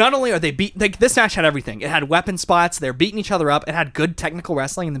not only are they this match had everything. It had weapon spots. They're beating each other up. It had good technical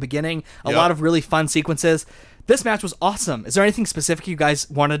wrestling in the beginning. A lot of really fun sequences. This match was awesome. Is there anything specific you guys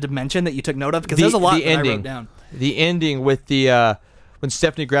wanted to mention that you took note of? Because there's a lot that I wrote down. The ending with the when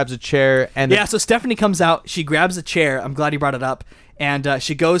Stephanie grabs a chair and Yeah, so Stephanie comes out. She grabs a chair. I'm glad you brought it up. And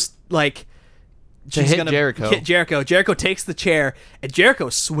she goes like to hit Jericho. Hit Jericho. Jericho takes the chair, and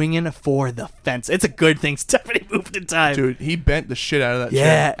Jericho's swinging for the fence. It's a good thing Stephanie moved in time. dude, he bent the shit out of that Yeah.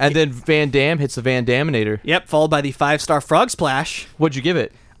 chair. and then Van Dam hits the Van Daminator. Yep, followed by the 5-star frog splash. What'd you give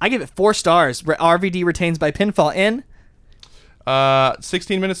it? I give it 4 stars. RVD retains by pinfall in.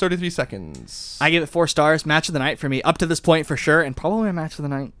 16 minutes 33 seconds. I give it 4 stars. Match of the night for me up to this point for sure, and probably a match of the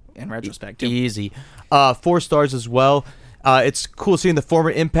night in retrospect too. Easy. 4 stars as well. It's cool seeing the former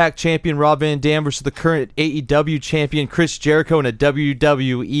Impact champion Rob Van Dam versus the current AEW champion Chris Jericho in a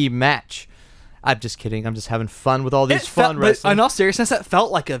WWE match. I'm just kidding. I'm just having fun with all these fun But wrestling. in all seriousness, that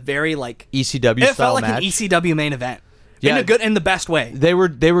felt like a very like ECW it style felt like match. an ECW main event. Yeah. In the best way. They were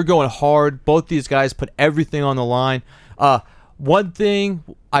going hard. Both these guys put everything on the line. One thing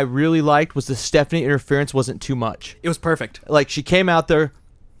I really liked was the Stephanie interference wasn't too much. It was perfect. Like, she came out there,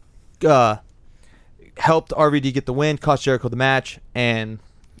 helped RVD get the win, cost Jericho the match, and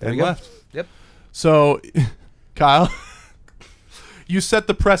there And you go. left. Yep. So, Kyle, you set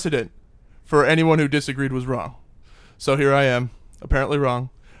the precedent for anyone who disagreed was wrong. So here I am, apparently wrong.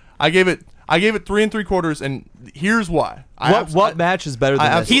 I gave it 3 3/4, and here's why. What match is better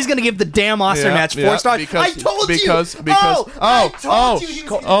than this? He's gonna give the damn Austin match 4 stars. I told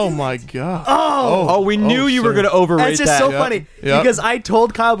you. Oh my god. we knew you were sir. going to overrate That's just that. so Yep. funny Yep. because I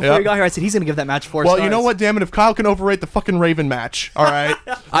told Kyle before Yep. he got here. I said he's gonna give that match 4 Well, stars. you know what? Damn it! If Kyle can overrate the fucking Raven match, all right,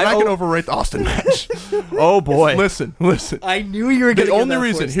 I can overrate the Austin match. Oh, boy. Listen. I knew you were gonna. The give only that 4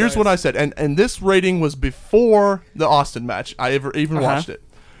 reason, here's stars. what I said, and this rating was before the Austin match. I even watched it.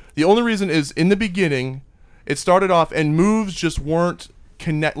 The only reason is in the beginning, it started off and moves just weren't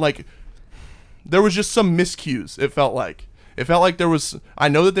like there was just some miscues. It felt like there was. I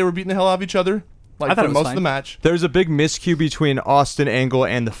know that they were beating the hell out of each other, I like thought for it was most fine. of the match. There's a big miscue between Austin Angle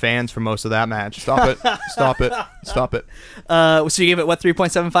and the fans for most of that match. Stop it! Stop it! Stop it! So you gave it what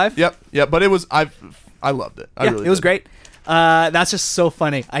 3.75? Yep. But it was I loved it. I Yeah, really it was did. great. That's just so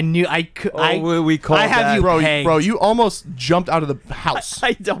funny. I knew I could. we called I have that. you pegged. Bro, you almost jumped out of the house.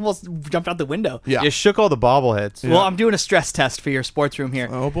 I almost jumped out the window. Yeah. You shook all the bobbleheads. Well, I'm doing a stress test for your sports room here.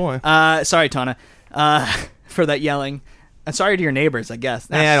 Oh boy. Sorry, Tana, for that yelling. And sorry to your neighbors, I guess.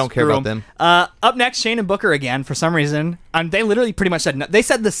 I don't care Screw about 'em. them. Up next, Shane and Booker again for some reason. They literally pretty much said they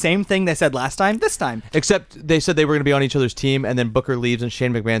said the same thing they said last time. This time, Except they said they were going to be on each other's team, and then Booker leaves, and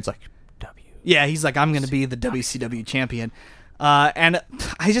Shane McMahon's like, W. yeah, he's like, I'm going to be the WCW champion. And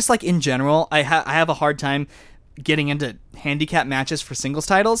I just like in general, I have a hard time getting into handicap matches for singles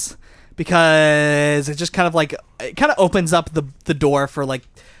titles because it just kind of opens up the door for like.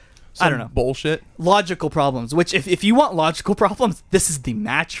 I don't know. Bullshit. Logical problems, which if you want logical problems, this is the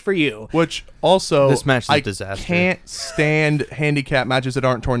match for you. Which also, This match is a I disaster. can't stand handicap matches that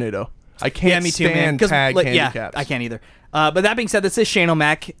aren't Tornado. I can't Yeah, me too, man. stand 'Cause, tag like, handicaps. I can't either. But that being said, this is Shane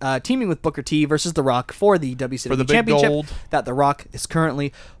O'Mac teaming with Booker T versus The Rock for the WCW For the big Championship gold. that The Rock is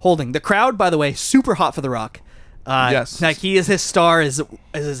currently holding. The crowd, by the way, super hot for The Rock. Yes. Like his star is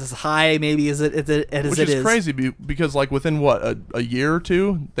as high maybe as it is. Which is crazy because like within what a year or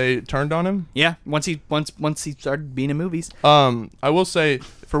two they turned on him. Yeah, once he started being in movies. I will say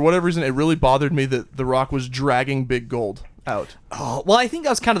for whatever reason it really bothered me that The Rock was dragging Big Gold out. Oh well, I think that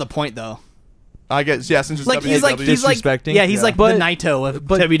was kind of the point though. I guess since it's Like WCW. he's like Disrespecting? yeah, he's like But- the Naito of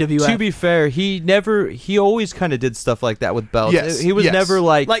But WWF. to be fair, he always kind of did stuff like that with belts. Yes, He was yes. never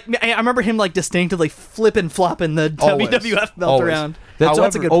like I remember him like distinctively flipping flopping the Always. WWF belt Always. around. that's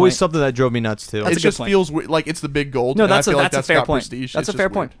However, a good always point. something that drove me nuts too. That's It a good just point. feels like it's the Big Gold. No, and I that's feel like a that's fair got point. prestige. That's It's a fair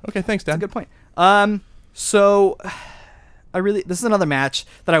just weird. point. Okay, thanks, Dad. That's a good point. So this is another match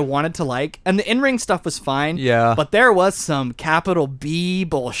that I wanted to like, and the in-ring stuff was fine. Yeah. But there was some capital B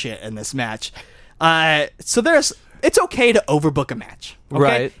bullshit in this match. So it's okay to overbook a match. Okay?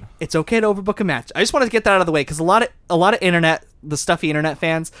 Right. It's okay to overbook a match. I just wanted to get that out of the way because a lot of the stuffy internet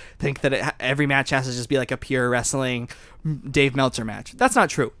fans think that every match has to just be like a pure wrestling Dave Meltzer match. That's not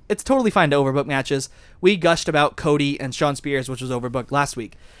true. It's totally fine to overbook matches. We gushed about Cody and Shawn Spears, which was overbooked last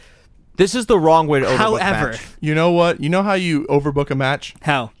week. This is the wrong way to overbook However, match. You know what? You know how you overbook a match?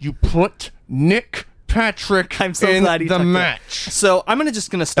 how? You put Nick Patrick I'm so in glad you the took that. match. So I'm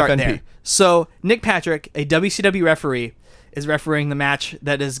just gonna start FNP. there. So Nick Patrick, a WCW referee, is refereeing the match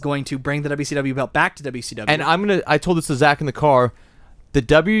that is going to bring the WCW belt back to WCW. And I told this to Zach in the car. The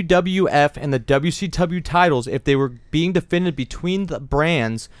WWF and the WCW titles, if they were being defended between the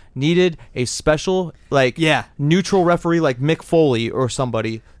brands, needed a special neutral referee like Mick Foley or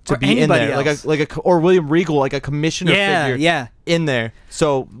somebody to Or be in anybody there, else. or William Regal, like a commissioner Yeah, figure, yeah. in there.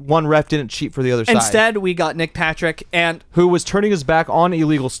 So one ref didn't cheat for the other side, Instead, we got Nick Patrick, and who was turning his back on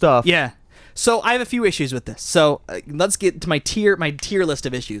illegal stuff. yeah. So I have a few issues with this. So let's get to my tier list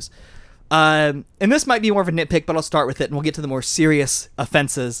of issues. And this might be more of a nitpick, but I'll start with it, and we'll get to the more serious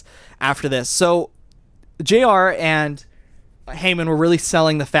offenses after this. So JR and Heyman were really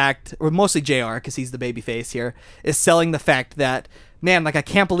selling the fact, or mostly JR, because he's the babyface here, is selling the fact that, man, like I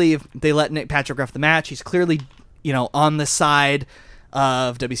can't believe they let Nick Patrick ref the match. He's clearly, on the side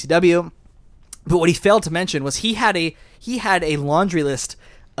of WCW. But what he failed to mention was he had a laundry list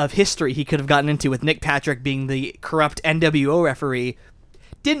of history he could have gotten into with Nick Patrick being the corrupt NWO referee.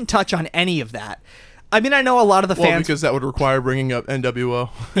 Didn't touch on any of that. I mean, I know a lot of the Well, fans. because that would require bringing up NWO.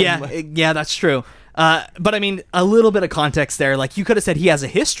 Yeah, that's true. But I mean, a little bit of context there. Like, you could have said he has a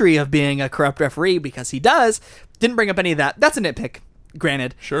history of being a corrupt referee because he does. Didn't bring up any of that. That's a nitpick,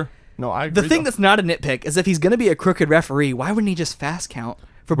 granted. Sure. No, I agree. The thing though. that's not a nitpick is if he's going to be a crooked referee, why wouldn't he just fast count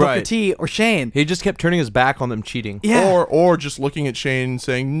for Booker Right. T or Shane? He just kept turning his back on them cheating. Yeah. Or just looking at Shane and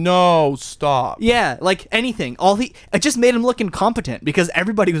saying, "No, stop." Yeah, like anything. It just made him look incompetent because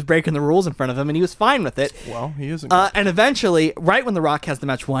everybody was breaking the rules in front of him and he was fine with it. Well, he isn't. And eventually, right when The Rock has the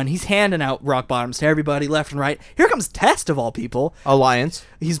match won, he's handing out rock bottoms to everybody left and right. Here comes Test, of all people. Alliance.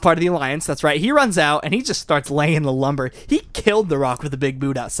 He's part of the Alliance, that's right. He runs out and he just starts laying the lumber. He killed The Rock with a big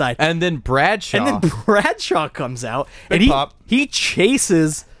boot outside. And then Bradshaw. And then Bradshaw comes out Big and pop. he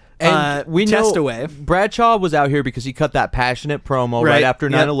chases And we Test know away. Bradshaw was out here because he cut that passionate promo right, Right. after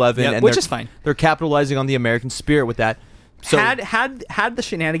Yep. 9/11, Yep. and Which they're- is fine. They're capitalizing on the American spirit with that. So Had the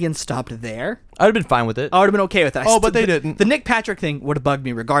shenanigans stopped there, I'd have been fine with it. I would have been okay with that. Oh, but they didn't. The Nick Patrick thing would have bugged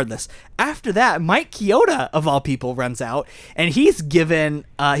me regardless. After that, Mike Chioda, of all people, runs out and he's given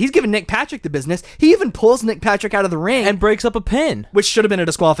Nick Patrick the business. He even pulls Nick Patrick out of the ring, And breaks up a pin. which should have been a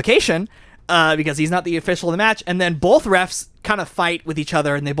disqualification because he's not the official of the match. And then both refs kind of fight with each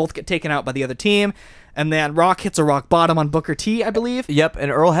other and they both get taken out by the other team. And then Rock hits a rock bottom on Booker T, I believe. Yep, and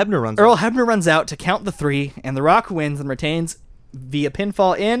Earl Hebner runs. Earl out. Hebner runs out to count the 3, and The Rock wins and retains via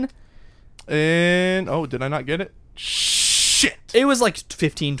pinfall in. And did I not get it? Shit. It was like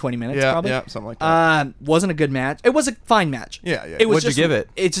 15, 20 minutes, Yeah, probably. yeah, something like that. Wasn't a good match. It was a fine match. Yeah, yeah. It was What'd you just, give it?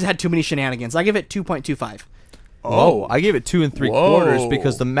 It just had too many shenanigans. I give it 2.25. Oh, I gave it 2 3/4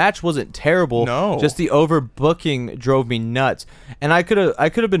 because the match wasn't terrible. No. Just the overbooking drove me nuts. And I could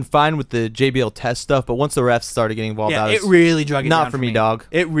have been fine with the JBL Test stuff, but once the refs started getting involved, Yeah, I it was really drug it not down for me, dog.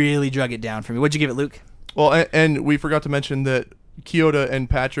 It really drug it down for me. What'd you give it, Luke? Well, and we forgot to mention that Chioda and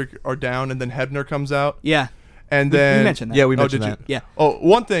Patrick are down, and then Hebner comes out, Yeah. and We then mentioned that. Yeah, we Oh, mentioned did you? that. Yeah. Oh,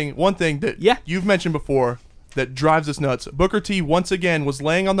 one thing that Yeah. you've mentioned before that drives us nuts. Booker T once again was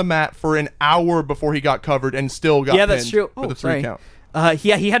laying on the mat for an hour before he got covered and still got Yeah, that's pinned true. for the 3 sorry. count.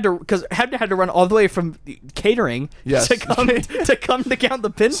 He had to, because Hebner had to run all the way from catering Yes. to come to count the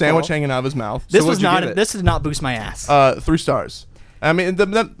pinfall. Sandwich hanging out of his mouth. This So was what'd you not. give it? This did not boost my ass. 3 stars. I mean,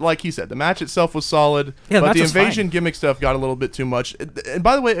 like he said, the match itself was solid, Yeah, the but match the was Invasion fine. gimmick stuff got a little bit too much. And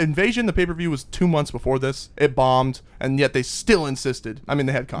by the way, Invasion, the pay-per-view was 2 months before this. It bombed, and yet they still insisted. I mean,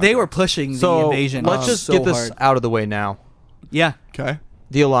 they had content. They were pushing the So Invasion. let's just so get this hard. out of the way now. Yeah. Okay.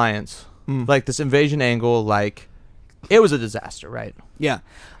 The Alliance, like this Invasion angle, like it was a disaster, right? Yeah.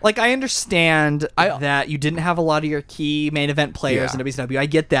 Like, I understand that you didn't have a lot of your key main event players Yeah. in WCW. I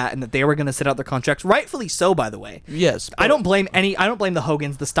get that, and that they were going to sit out their contracts. Rightfully so, by the way. Yes. I don't blame the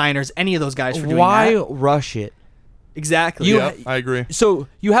Hogans, the Steiners, any of those guys for doing Why that. rush it? Exactly. Yeah, I agree. So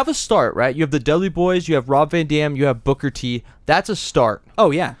you have a start, right? You have the Dudley Boys, you have Rob Van Dam, you have Booker T. That's a start.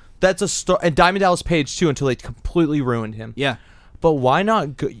 Oh, yeah. That's a start, and Diamond Dallas Page too, until they completely ruined him. Yeah. But why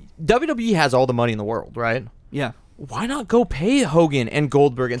not go? WWE has all the money in the world, right? Yeah. Why not go pay Hogan and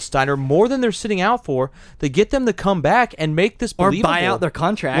Goldberg and Steiner more than they're sitting out for to get them to come back and make this Or believable? buy out their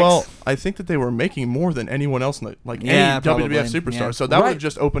contracts. Well, I think that they were making more than anyone else, any Yeah, probably. WWF superstar. Yeah. So that would Right. have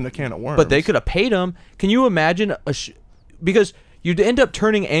just opened a can of worms. But they could have paid him. Can you imagine because you'd end up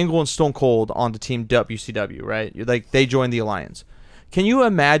turning Angle and Stone Cold onto Team WCW, right? You're like they joined the Alliance. Can you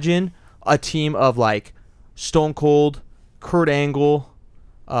imagine a team of like Stone Cold, Kurt Angle,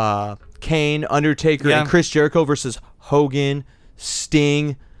 Kane, Undertaker, Yeah. and Chris Jericho versus Hogan,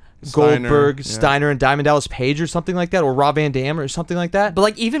 Sting, Steiner, Goldberg, yeah. Steiner, and Diamond Dallas Page or something like that, or Rob Van Dam or something like that? But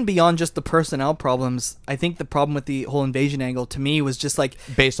like, even beyond just the personnel problems, I think the problem with the whole Invasion angle to me was just like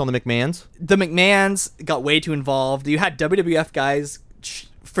Based on the McMahons? the McMahons got way too involved. You had WWF guys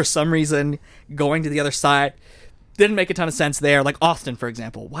for some reason going to the other side. Didn't make a ton of sense there. Like Austin, for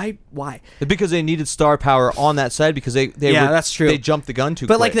example. Why? Because they needed star power on that side because they Yeah, that's true. They jumped the gun too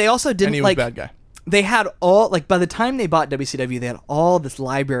But quick. like, they also and didn't he was like. a bad guy. They had all, like, by the time they bought WCW, they had all this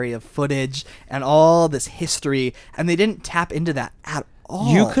library of footage and all this history, and they didn't tap into that at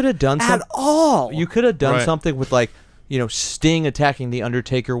all. You could have done at all. You could have done Right. something with like, Sting attacking the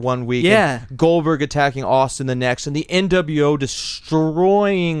Undertaker one week, Yeah. and Goldberg attacking Austin the next, and the NWO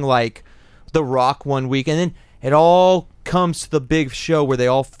destroying like The Rock one week, and then it all comes to the big show where they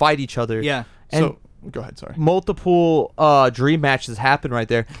all fight each other. Yeah. and So go ahead. Sorry. multiple dream matches happen right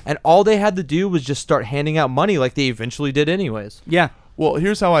there, and all they had to do was just start handing out money like they eventually did anyways. Yeah. Well,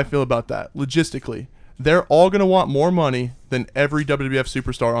 here's how I feel about that. Logistically, they're all going to want more money than every WWF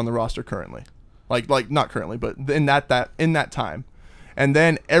superstar on the roster currently. Like not currently, but in that time. And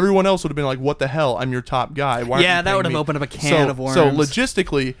then everyone else would have been like, "What the hell? I'm your top guy." Why aren't Yeah, you that paying would have me?" opened up a can of worms. So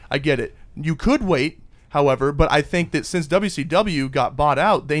logistically, I get it. You could wait, however, but I think that since WCW got bought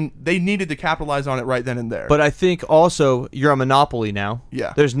out, they needed to capitalize on it right then and there. But I think also you're a monopoly now.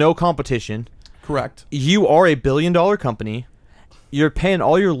 Yeah. There's no competition. correct. You are a $1 billion company. You're paying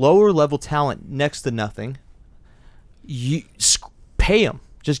all your lower level talent next to nothing. You pay them.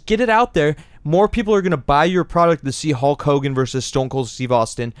 Just get it out there. More people are going to buy your product to see Hulk Hogan versus Stone Cold Steve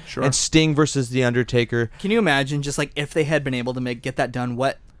Austin Sure. and Sting versus The Undertaker. Can you imagine just like if they had been able to get that done?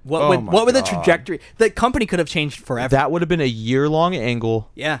 What Oh my would the God. trajectory? The company could have changed forever. That would have been a year-long angle.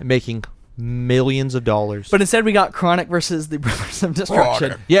 Yeah. Making millions of dollars. But instead, we got Chronic versus the Brothers of Destruction.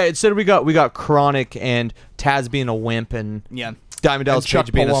 Chronic. yeah, instead we got Chronic and Taz being a wimp and Yeah. Diamond Dallas Chuck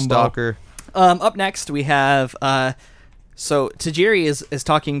Page being Palumbo. a stalker. Up next, we have so Tajiri is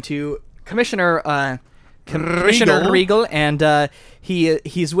talking to Commissioner Regal, and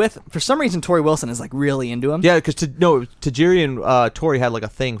he's with, for some reason, Tori Wilson is like really into him. Yeah, because Tajiri and Tori had like a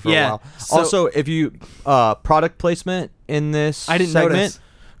thing for a Yeah, while. so- Also, if you product placement in this I didn't segment, notice.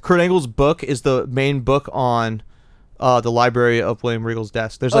 Kurt Angle's book is the main book on the library of William Regal's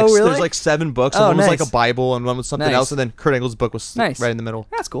desk. There's like really? there's like 7 books. Oh, and one was like nice. a Bible, and one was something Nice. else, and then Kurt Angle's book was Nice. right in the middle.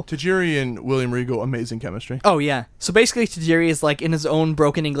 That's cool. Tajiri and William Regal, amazing chemistry. Oh yeah. So basically, Tajiri is like in his own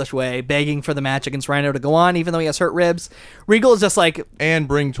broken English way, begging for the match against Rhino to go on, even though he has hurt ribs. Regal is just like, And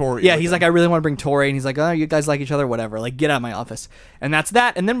bring Tori. yeah, with he's him. like, I really want to bring Tori, and he's like, oh, you guys like each other, whatever. Like, get out of my office. And that's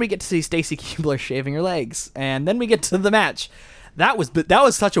that. And then we get to see Stacy Keibler shaving her legs, and then we get to the match. That was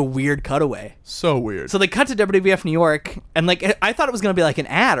such a weird cutaway. so weird. So they cut to WWF New York, and like I thought it was gonna be like an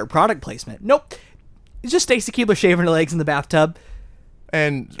ad or product placement. Nope, it's just Stacy Keibler shaving her legs in the bathtub,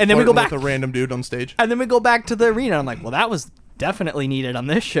 and then we go flirting back. with a random dude on stage. and then we go back to the arena. I'm like, well, that was definitely needed on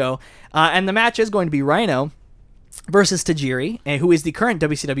this show. And the match is going to be Rhino versus Tajiri, who is the current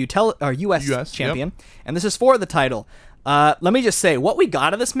WCW US champion, and this is for the title. Let me just say, what we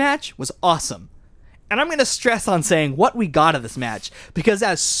got of this match was awesome. And I'm going to stress on saying what we got of this match, because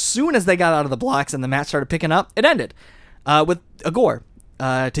as soon as they got out of the blocks and the match started picking up, it ended with a gore.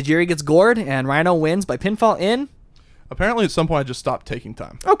 Tajiri gets gored, and Rhino wins by pinfall in. Apparently, at some point, I just stopped taking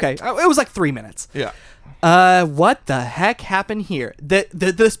time. Okay, it was like 3 minutes. Yeah. What the heck happened here?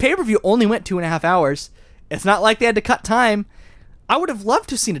 This pay-per-view only went 2.5 hours. It's not like they had to cut time. I would have loved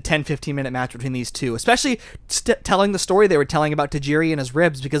to have seen a 10-15 minute match between these two, especially telling the story they were telling about Tajiri and his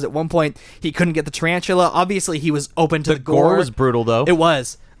ribs, because at one point he couldn't get the tarantula. Obviously, he was open to the gore. Gore was brutal, though. It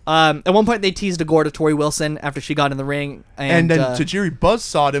was. At one point, they teased a gore to Tori Wilson after she got in the ring. And then Tajiri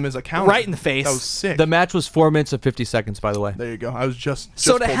buzzsawed him as a counter. right in the face. That was sick. The match was 4 minutes and 50 seconds, by the way. There you go. I was just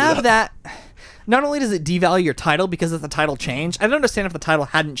So to pulled it have up. that, not only does it devalue your title because of the title change, I don't understand if the title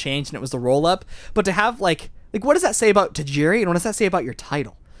hadn't changed and it was the roll-up, but to have, like what does that say about Tajiri, and what does that say about your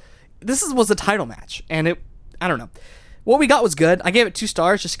title? Was a title match, and I don't know. What we got was good. I gave it 2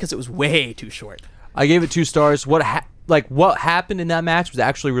 stars just because it was way too short. I gave it 2 stars. What happened in that match was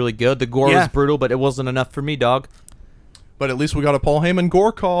actually really good. The gore was brutal, but it wasn't enough for me, dog. But at least we got a Paul Heyman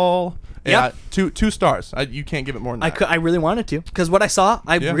gore call. Yeah, Yep. 2 stars. You can't give it more than that. I really wanted to, because what I saw,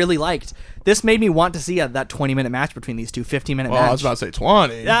 I really liked. This made me want to see that 20-minute match between these two, 15-minute match. Well, I was about to say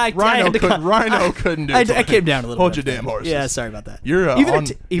 20. I Rhino couldn't do 20. I came down a little Hold bit. your damn horses. Yeah, sorry about that. You're on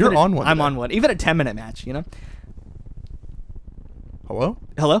one. I'm today. on one. Even a 10-minute match, Hello?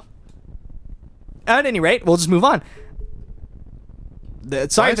 Hello? At any rate, we'll just move on.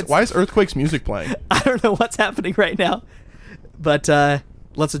 Sorry, Why is Earthquake's music playing? I don't know what's happening right now, but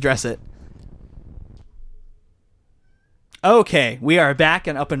let's address it. Okay, we are back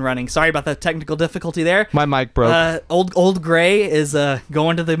and up and running. Sorry about the technical difficulty there. My mic broke. Old Gray is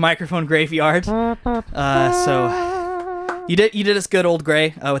going to the microphone graveyard. So you did us good, Old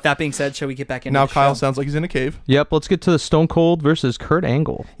Gray. With that being said, shall we get back into Now the Kyle show? sounds like he's in a cave. Yep, let's get to the Stone Cold versus Kurt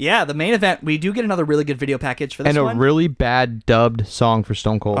Angle. Yeah, the main event. We do get another really good video package for this And one. a really bad dubbed song for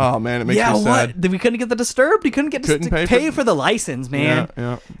Stone Cold. Oh, man, it makes me sad. what? We couldn't get the Disturbed. We couldn't get Couldn't to pay pay for- for the license, man.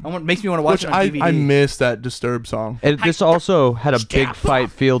 Yeah. Makes me want to watch Which it on DVD. I miss that Disturbed song. And this also had a big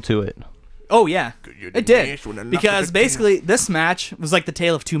fight feel to it. Oh yeah, you're it the did. best when the Because knuckles are basically, this match was like the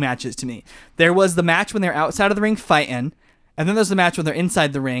tale of 2 matches to me. There was the match when they're outside of the ring fighting, and then there's the match when they're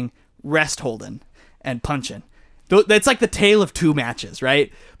inside the ring rest holding and punching. It's like the tale of 2 matches, right?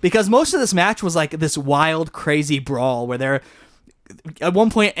 Because most of this match was like this wild, crazy brawl where they're at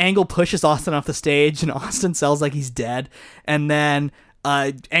one point Angle pushes Austin off the stage and Austin sells like he's dead, and then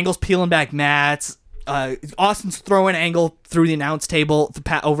Angle's peeling back mats. Austin's throwing Angle through the announce table,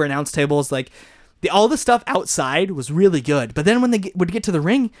 over announce tables. Like all the stuff outside was really good, but then when they would get to the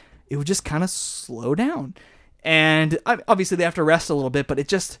ring, it would just kind of slow down. And obviously they have to rest a little bit, but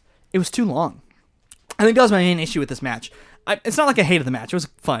it was too long. I think that was my main issue with this match. It's not like I hated the match. It was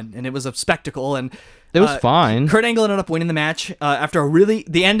fun and it was a spectacle, and It was fine. Kurt Angle ended up winning the match after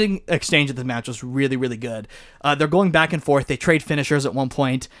the ending exchange of the match was really, really good. They're going back and forth. They trade finishers at one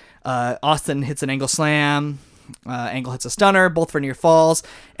point. Austin hits an Angle slam. Angle hits a stunner, both for near falls,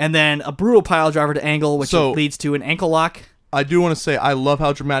 and then a brutal pile driver to Angle, which leads to an ankle lock. I do want to say I love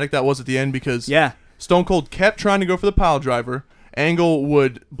how dramatic that was at the end, because Stone Cold kept trying to go for the pile driver. Angle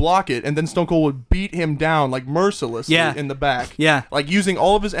would block it, and then Stone Cold would beat him down like mercilessly in the back. Yeah. Like using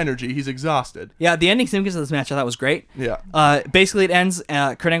all of his energy. He's exhausted. Yeah, the ending sequence of this match I thought was great. Yeah. Basically, it ends.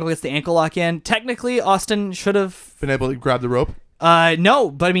 Kurt Angle gets the ankle lock in. Technically, Austin should have Been able to grab the rope. no,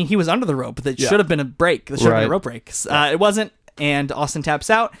 but I mean he was under the rope. That should have been a break. That should have been a Right. rope break. It wasn't. And Austin taps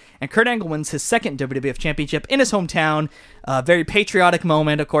out, and Kurt Angle wins his second WWF Championship in his hometown. Very patriotic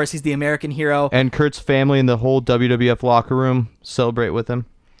moment. Of course, he's the American hero. And Kurt's family and the whole WWF locker room celebrate with him.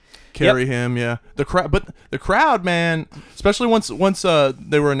 Carry him, yeah. The crowd, man. Especially once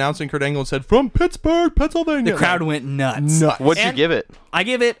they were announcing Kurt Angle and said from Pittsburgh, Pennsylvania. The crowd went nuts. What'd you give it? I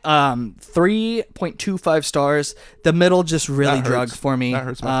give it 3.25 stars. The middle just really That drugged hurts. for me. That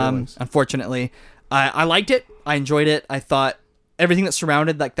hurts my feelings. Unfortunately, I liked it. I enjoyed it. I thought everything that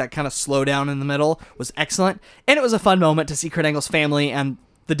surrounded like that kind of slowdown in the middle was excellent, and it was a fun moment to see Kurt Angle's family and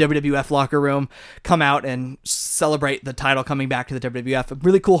the WWF locker room come out and celebrate the title coming back to the WWF. A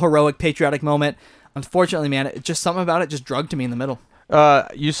really cool, heroic, patriotic moment. Unfortunately, man, something about it just drugged to me in the middle.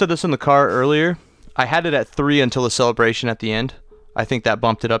 You said this in the car earlier. I had it at 3 until the celebration at the end. I think that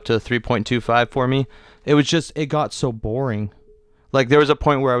bumped it up to 3.25 for me. It got so boring. Like there was a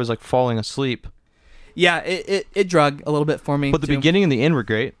point where I was like falling asleep. Yeah, it drug a little bit for me. But the too. beginning and the end were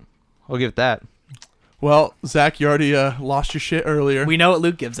great. I'll give it that. Well, Zach, you already lost your shit earlier. We know what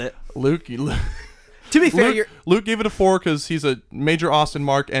Luke gives it. Luke To be fair, Luke gave it a 4 because he's a major Austin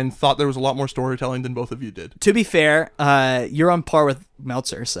mark and thought there was a lot more storytelling than both of you did. to be fair, you're on par with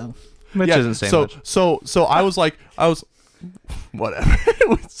Meltzer, so Which isn't saying much. So I was whatever.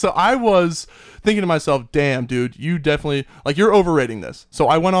 So I was thinking to myself, damn, dude, you definitely you're overrating this. So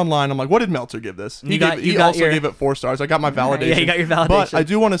I went online. I'm like, what did Meltzer give this? He also gave it 4 stars. I got my validation. Yeah, you got your validation. But I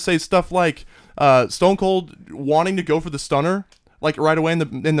do want to say stuff like Stone Cold wanting to go for the stunner like right away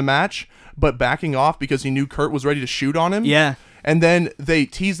in the match, but backing off because he knew Kurt was ready to shoot on him. yeah. and then they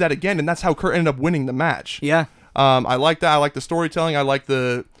tease that again, and that's how Kurt ended up winning the match. Yeah. I like that. I like the storytelling. I like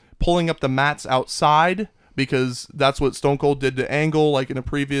the pulling up the mats outside, because that's what Stone Cold did to Angle, like in a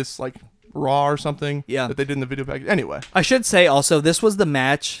previous like Raw or something. Yeah. That they did in the video package. Anyway. I should say also, this was the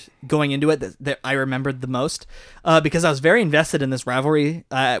match going into it that I remembered the most, because I was very invested in this rivalry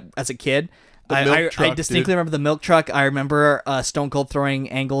as a kid. I distinctly remember the milk truck. I remember Stone Cold throwing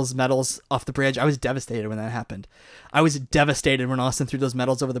Angle's medals off the bridge. I was devastated when that happened. I was devastated when Austin threw those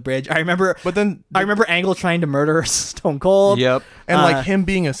medals over the bridge. I remember Angle trying to murder Stone Cold. Yep. And like him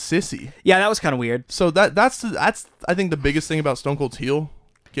being a sissy. Yeah, that was kind of weird. So that's I think the biggest thing about Stone Cold's heel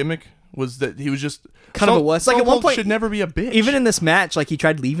gimmick was that he was just Kind of a wuss. Like, Stone at one Cold point- should never be a bitch. Even in this match, like, he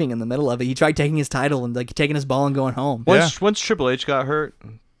tried leaving in the middle of it. He tried taking his title and like taking his ball and going home. Once Triple H got hurt,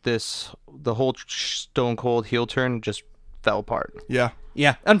 the whole Stone Cold heel turn just fell apart. Yeah.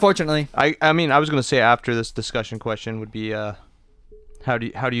 Yeah, unfortunately. I mean, I was gonna say after this discussion question would be how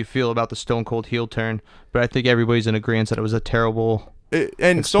do you feel about the Stone Cold heel turn? But I think everybody's in agreement that it was a terrible.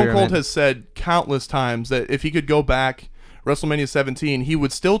 And Stone Cold experiment. has said countless times that if he could go back WrestleMania 17, he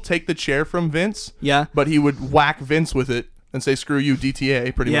would still take the chair from Vince. Yeah. But he would whack Vince with it and say, "Screw you,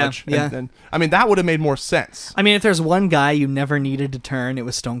 DTA," pretty Yeah, much. yeah. And I mean, that would have made more sense. I mean, if there's one guy you never needed to turn, it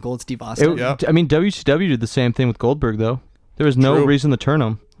was Stone Cold Steve Austin. Yeah. I mean, WCW did the same thing with Goldberg though. There was no True. reason to turn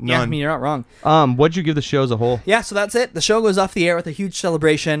him. Yeah, I None. mean, you're not wrong. What'd you give the show as a whole? Yeah, so that's it. The show goes off the air with a huge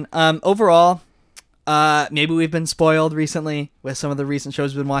celebration. Overall, maybe we've been spoiled recently with some of the recent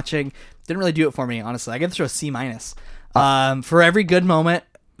shows we've been watching. Didn't really do it for me, honestly. I give the show a C-. For every good moment,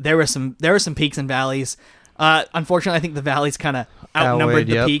 there were some peaks and valleys. Unfortunately, I think the valleys kind of outnumbered Outweighed,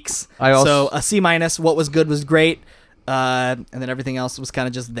 the yep. peaks. So a C-. What was good was great, and then everything else was kind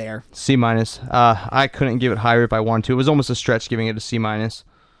of just there. C-. I couldn't give it higher if I wanted to. It was almost a stretch giving it a C-.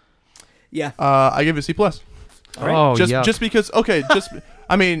 Yeah. I give it a C+. Oh, Just because, okay,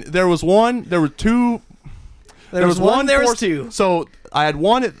 I mean, there was two. There was one, there was four- two. So I had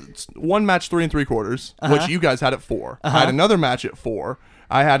one match 3 3/4, which you guys had at 4. I had another match at 4.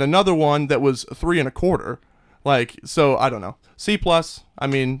 I had another one that was 3 1/4. Like, so I don't know. C+. I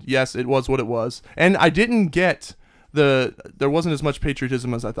mean, yes, it was what it was, and I didn't get there wasn't as much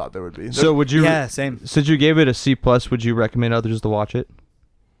patriotism as I thought there would be. So would you? Yeah, same. Since you gave it a C+, would you recommend others to watch it?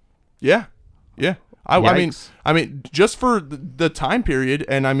 Yeah. I Yikes. mean, just for the time period,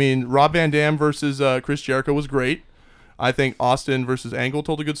 and I mean, Rob Van Dam versus Chris Jericho was great. I think Austin versus Angle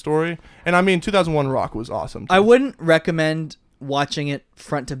told a good story, and I mean, 2001 Rock was awesome too. I wouldn't recommend watching it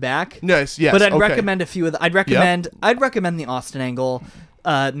front to back. Yes, But I'd okay. recommend a few of the. I'd recommend the Austin Angle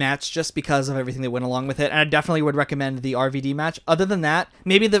match just because of everything that went along with it, and I definitely would recommend the RVD match. Other than that,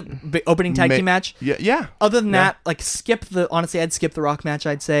 maybe the opening tag team match. Yeah. Other than that, like honestly, I'd skip the Rock match.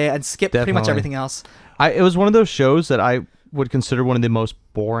 I'd say I'd skip pretty much Definitely. everything else. It was one of those shows that I would consider one of the most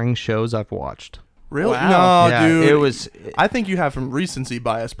boring shows I've watched. Really? Wow. No, Yeah, dude. it was- I think you have some recency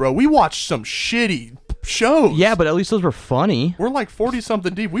bias, bro. We watched some shitty shows. Yeah, but at least those were funny. We're like 40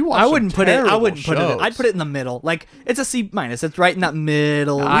 something deep. We watched. I wouldn't put it. Shows. I'd put it in the middle. Like it's a C-. It's right in that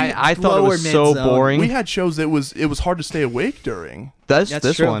middle. I thought it lower was so mid-zone. boring. We had shows that it was hard to stay awake during. That's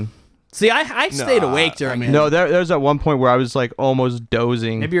This true. one. See, I stayed awake during I mean- it. No, there was at one point where I was like almost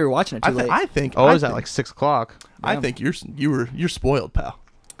dozing. Maybe you were watching it too late. I think. Oh, it I was at think- like 6 o'clock. I think you're spoiled, pal.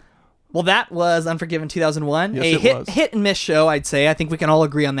 Well, that was Unforgiven 2001. Yes, a it hit was. hit and miss show, I'd say. I think we can all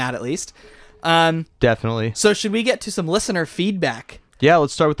agree on that at least. Definitely. So should we get to some listener feedback? Yeah,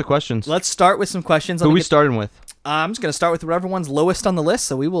 let's start with the questions. Let's start with some questions. Who Let me we get- starting with? I'm just going to start with whatever one's lowest on the list,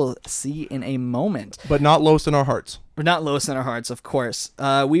 so we will see in a moment. But not lowest in our hearts. We're not lowest in our hearts, of course.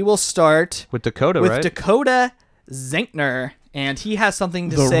 We will start With Dakota, with right? Dakota Zenkner, and he has something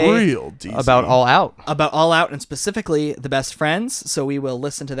to The say real DZ. About All Out. about All Out and specifically the Best Friends. So we will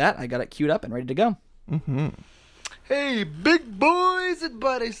listen to that. I got it queued up and ready to go. Hey, big boys at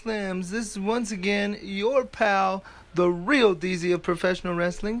Body Slams. This is once again your pal, the real DZ of professional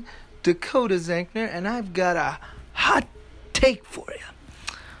wrestling, Dakota Zenkner, and I've got a hot take for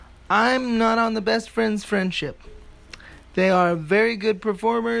you. I'm not on the Best Friends friendship. They are very good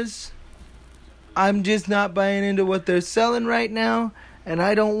performers. I'm just not buying into what they're selling right now, and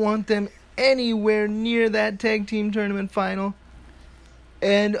I don't want them anywhere near that tag team tournament final.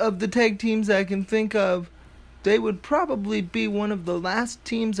 And of the tag teams I can think of, they would probably be one of the last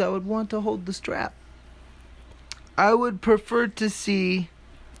teams I would want to hold the strap. I would prefer to see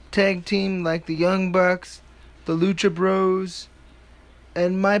tag team like the Young Bucks, the Lucha Bros,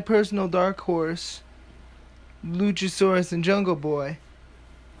 and my personal dark horse, Luchasaurus and Jungle Boy.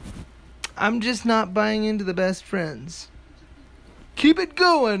 I'm just not buying into the Best Friends. Keep it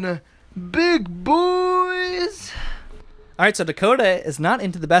going, big boys! All right, so Dakota is not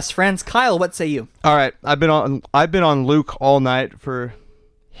into the best friends. Kyle, what say you? All right, I've been on Luke all night for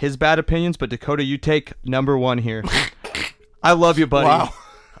his bad opinions, but Dakota, you take number one here. I love you, buddy. Wow.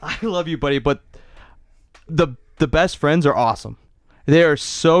 I love you, buddy, but the best friends are awesome. They are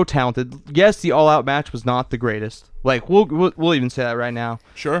so talented. Yes, the all-out match was not the greatest. Like we'll even say that right now.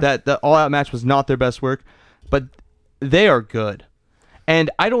 Sure. That the all-out match was not their best work, but they are good.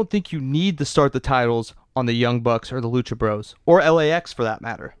 And I don't think you need to start the titles on the Young Bucks or the Lucha Bros or LAX for that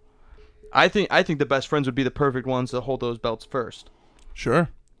matter. I think the best friends would be the perfect ones to hold those belts first. Sure.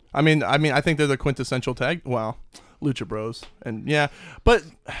 I mean, I think they're the quintessential tag. Well, Lucha Bros, and yeah, but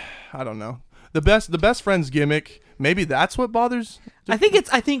I don't know. The best friends gimmick. Maybe that's what bothers. I think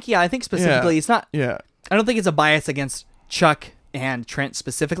specifically it's not. Yeah. I don't think it's a bias against Chuck and Trent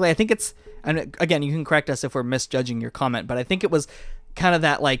specifically. I think it's, and again, you can correct us if we're misjudging your comment, but I think it was kind of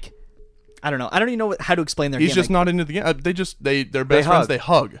that, like, I don't know. I don't even know how to explain their He's gimmick. just not into the game. They're best friends. They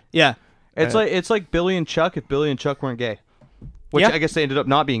hug. Yeah. It's like Billy and Chuck if Billy and Chuck weren't gay, which Yeah. I guess they ended up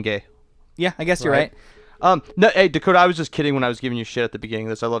not being gay. Yeah, I guess you're right. No, hey Dakota, I was just kidding when I was giving you shit at the beginning of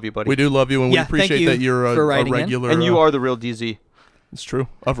this. I love you, buddy. We do love you, and Yeah, we appreciate thank you that you're for a writing in. regular. And you are the real DZ. It's true.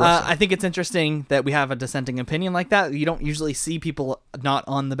 Of wrestling. I think it's interesting that we have a dissenting opinion like that. You don't usually see people not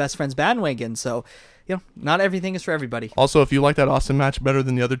on the best friends bandwagon, so not everything is for everybody. Also, if you like that Austin match better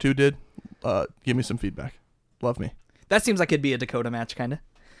than the other two did, give me some feedback. Love me. That seems like it'd be a Dakota match, kind of.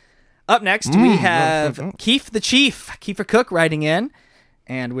 Up next, we have Keith the Chief, Kiefer Cook, writing in,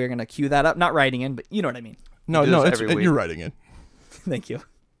 and we're gonna cue that up. Not writing in, but you know what I mean. No, do this every week. you're writing it. Thank you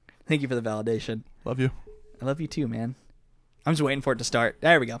for the validation. Love you. I love you too, man. I'm just waiting for it to start.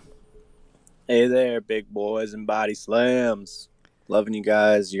 There we go. Hey there, big boys and body slams. Loving you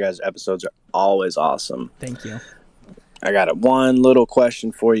guys. You guys' episodes are always awesome. Thank you. I got one little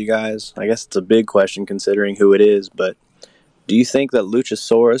question for you guys. I guess it's a big question considering who it is, but do you think that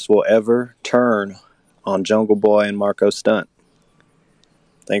Luchasaurus will ever turn on Jungle Boy and Marco Stunt?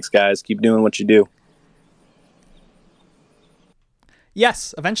 Thanks, guys. Keep doing what you do.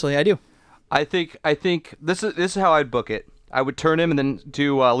 Yes, eventually I do. I think this is how I'd book it. I would turn him and then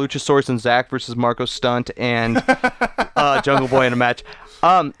do Luchasaurus and Zach versus Marco Stunt and Jungle Boy in a match.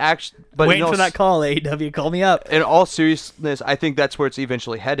 Actually, but Waiting for that call, AEW. Call me up. In all seriousness, I think that's where it's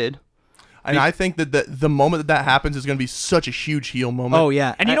eventually headed. And I think that the moment that happens is going to be such a huge heel moment. Oh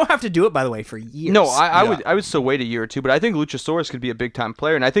yeah, and you don't have to do it, by the way, for years. No, I would still wait a year or two, but I think Luchasaurus could be a big time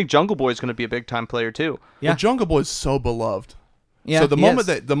player, and I think Jungle Boy is going to be a big time player too. Yeah. Well, Jungle Boy is so beloved. Yeah, so the he moment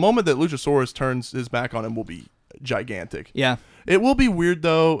is. that Luchasaurus turns his back on him will be gigantic. Yeah. It will be weird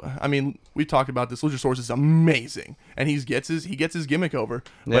though. I mean, we talked about this. Luchasaurus is amazing, and he gets his gimmick over.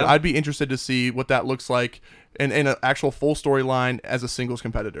 But Yeah. I'd be interested to see what that looks like in an actual full storyline as a singles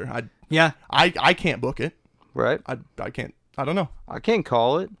competitor. I can't book it. Right? I can't. I don't know. I can't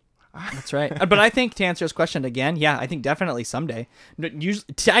call it. That's right. But I think to answer his question again, yeah, I think definitely someday.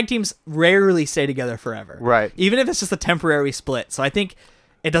 Usually, tag teams rarely stay together forever. Right. Even if it's just a temporary split. So I think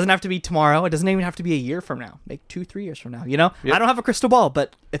it doesn't have to be tomorrow. It doesn't even have to be a year from now. Make 2-3 years from now. You know? Yep. I don't have a crystal ball,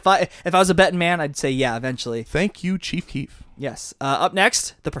 but if I was a betting man, I'd say yeah, eventually. Thank you, Chief Keef. Yes. Up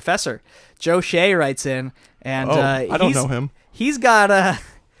next, the Professor. Joe Shea writes in, and I don't know him. He's got a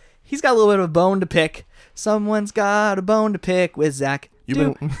little bit of a bone to pick. Someone's got a bone to pick with Zach.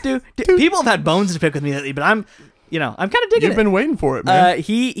 People have had bones to pick with me lately, but I'm kind of digging You've it. been waiting for it, man.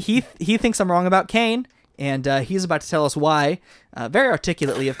 He thinks I'm wrong about Kane, and he's about to tell us why, very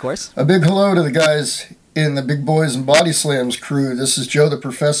articulately, of course. A big hello to the guys in the Big Boys and Body Slams crew. This is Joe the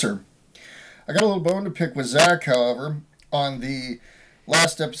Professor. I got a little bone to pick with Zach, however. On the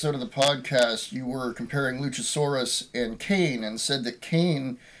last episode of the podcast, you were comparing Luchasaurus and Kane and said that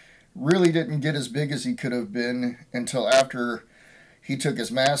Kane really didn't get as big as he could have been until after he took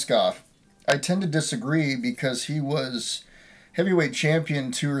his mask off. I tend to disagree because he was heavyweight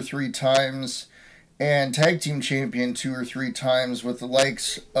champion 2 or 3 times and tag team champion 2 or 3 times with the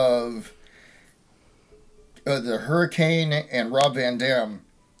likes of the Hurricane and Rob Van Dam.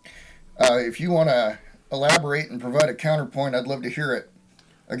 If you want to elaborate and provide a counterpoint, I'd love to hear it.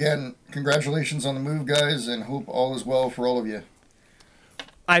 Again, congratulations on the move, guys, and hope all is well for all of you.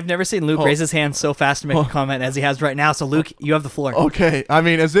 I've never seen Luke raise his hand so fast to make a comment as he has right now. So, Luke, you have the floor. Okay. I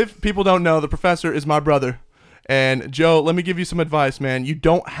mean, as if people don't know, the Professor is my brother. And, Joe, let me give you some advice, man. You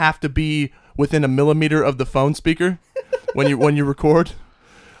don't have to be within a millimeter of the phone speaker when you record.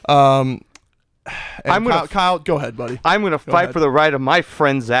 Kyle, go ahead, buddy. I'm going to fight for the right of my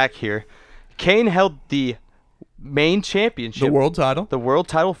friend Zach here. Kane held the main championship, The world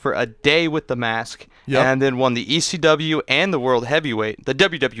title for a day with the mask, Yep. and then won the ECW and the World Heavyweight, the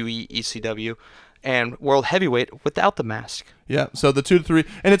WWE ECW, and world heavyweight without the mask. Yeah, so the 2 to 3,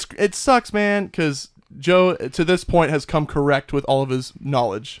 and it sucks, man, because Joe to this point has come correct with all of his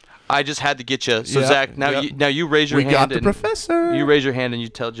knowledge. I just had to get you. So Yeah, Zach, now yeah. you raise your We hand. got the and professor. You raise your hand and you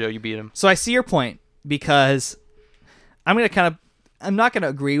tell Joe you beat him. So I see your point, because I'm not going to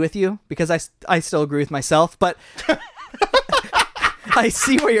agree with you, because I still agree with myself, but I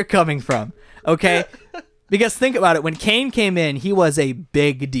see where you're coming from. Okay? Because think about it. When Kane came in, he was a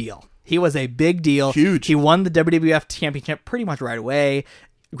big deal. Huge. He won the WWF Championship pretty much right away.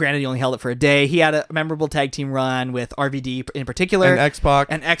 Granted, he only held it for a day. He had a memorable tag team run with RVD in particular. And X-Pac.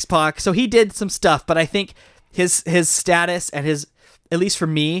 And X-Pac. So he did some stuff, but I think his status and his, at least for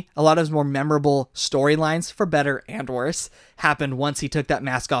me, a lot of his more memorable storylines, for better and worse, happened once he took that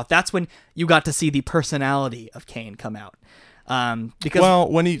mask off. That's when you got to see the personality of Kane come out. Because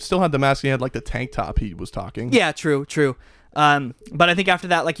when he still had the mask, he had like the tank top he was talking. yeah, true. But I think after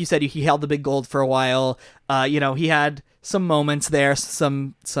that, like you said, he held the big gold for a while. He had some moments there,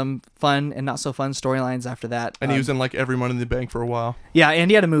 some fun and not so fun storylines after that. And he was in like every Money in the Bank for a while. Yeah, and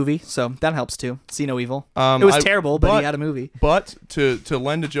he had a movie, so that helps too. See No Evil. It was terrible, but he had a movie. But to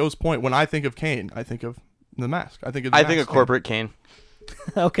lend to Joe's point, when I think of Kane, I think of the mask. I think of corporate Kane.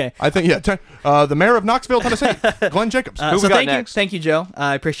 Okay. I think the mayor of Knoxville, Tennessee, Glenn Jacobs. Who we So got next? thank you, Joe.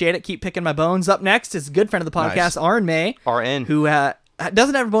 I appreciate it. Keep picking my bones. Up next is a good friend of the podcast, Nice. Arn May, RN. who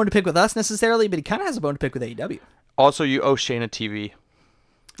doesn't have a bone to pick with us necessarily, but he kind of has a bone to pick with AEW. Also, you owe Shane a TV.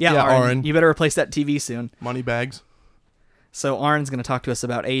 Yeah, Yeah, Arn, Arn. you better replace that TV soon. Money bags. So Arn's going to talk to us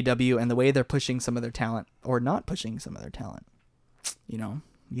about AEW and the way they're pushing some of their talent, or not pushing some of their talent. You know.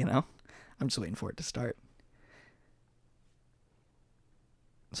 I'm just waiting for it to start.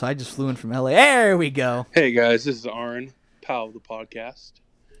 So I just flew in from LA. There we go. Hey guys, this is Arn, pal of the podcast,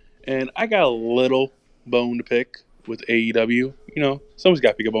 and I got a little bone to pick with AEW. Someone's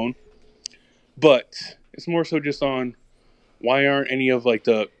got to pick a bone, but it's more so just on why aren't any of like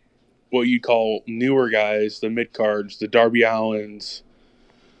the what you call newer guys, the mid cards, the Darby Allins,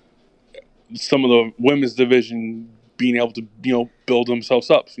 some of the women's division being able to build themselves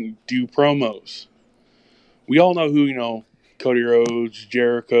up and do promos. We all know who Cody Rhodes,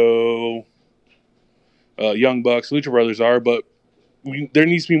 Jericho, Young Bucks, Lucha Brothers are, but there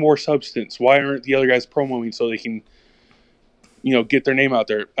needs to be more substance. Why aren't the other guys promoting so they can, get their name out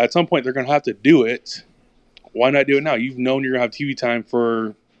there? At some point, they're going to have to do it. Why not do it now? You've known you're going to have TV time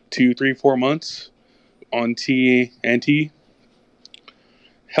for 2, 3, 4 months on TNT.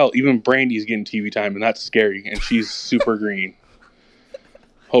 Hell, even Brandy's getting TV time, and that's scary, and she's super green.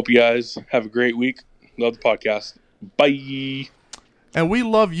 Hope you guys have a great week. Love the podcast. Bye. And we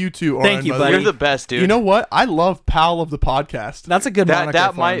love you too, Arn. Thank you, by the buddy. way. You're the best, dude. You know what? I love pal of the podcast. That's a good moniker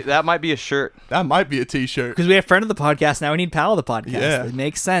that might be a shirt. That might be a t-shirt. because we have friend of the podcast. Now we need pal of the podcast. Yeah. It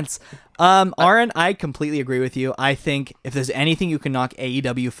makes sense. Aaron, I completely agree with you. I think if there's anything you can knock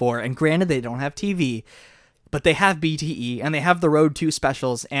AEW for, and granted they don't have TV, but they have BTE and they have the Road 2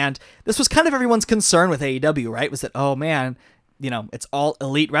 specials, and this was kind of everyone's concern with AEW, right? Was that, oh man, it's all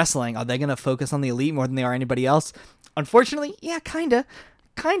elite wrestling. Are they going to focus on the elite more than they are anybody else? Unfortunately, yeah, kinda.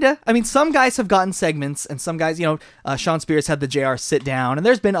 I mean, some guys have gotten segments, and some guys, Sean Spears had the JR sit down, and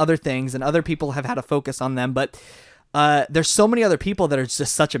there's been other things, and other people have had a focus on them, but there's so many other people that are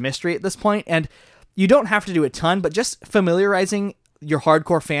just such a mystery at this point, and you don't have to do a ton, but just familiarizing your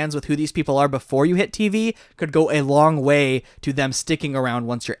hardcore fans with who these people are before you hit TV could go a long way to them sticking around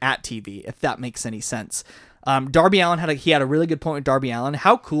once you're at TV, if that makes any sense. Darby Allin had a really good point with Darby Allin.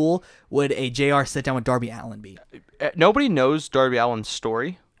 How cool would a JR sit down with Darby Allin be? Nobody knows Darby Allin's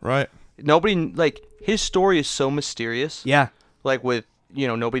story. Right. Nobody, his story is so mysterious. Yeah. With,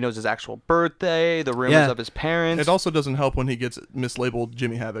 nobody knows his actual birthday, the rumors of his parents. It also doesn't help when he gets mislabeled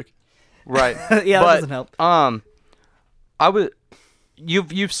Jimmy Havoc. Right. Yeah, that doesn't help.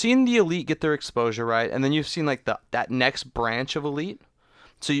 You've seen the Elite get their exposure, right? And then you've seen that next branch of Elite.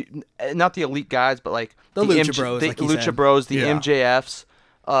 So not the Elite guys, but the Lucha Bros, the like you Lucha said. Bros, the Yeah.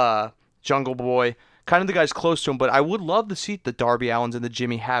 MJFs, Jungle Boy, kind of the guys close to him. But I would love to see the Darby Allins and the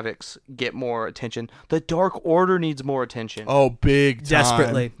Jimmy Havocs get more attention. The Dark Order needs more attention. Oh, big time.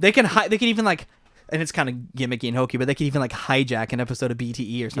 Desperately. They can even and it's kind of gimmicky and hokey, but they can even hijack an episode of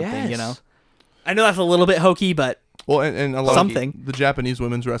BTE or something, Yes. I know that's a little bit hokey, but Well, and a lot Something. of the Japanese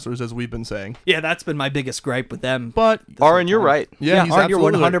women's wrestlers, as we've been saying. yeah, that's been my biggest gripe with them. But Aaron, you're right. Yeah, he's Art, you're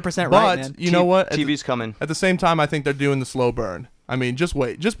absolutely 100% right, man. But you know what? TV's coming. At the same time, I think they're doing the slow burn. I mean, just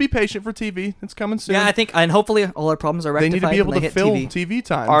wait. Just be patient for TV. It's coming soon. Yeah, I think, and hopefully all our problems are they rectified need to be able when to they hit fill TV. TV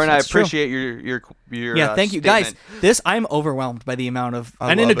time. Aaron, I That's true. appreciate your Yeah, thank you, guys. statement. I'm overwhelmed by the amount of,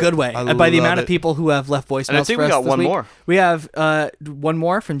 I and in a love good it. way, I and by the love amount of it. people who have left voicemails And I think for we us got this one week. more. We have one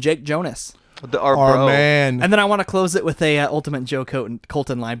more from Jake Jonas. Our Our bro. man. And then I want to close it with a Ultimate Joe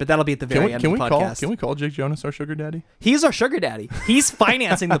Colton line, but that'll be at the very end of the podcast. Can we call Jake Jonas our sugar daddy? He's our sugar daddy. He's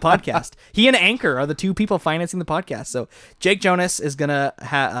financing the podcast. He and Anchor are the two people financing the podcast. So Jake Jonas is going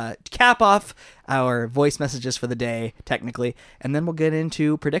to cap off our voice messages for the day, technically, and then we'll get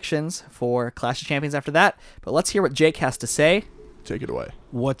into predictions for Clash of Champions after that. But let's hear what Jake has to say. Take it away.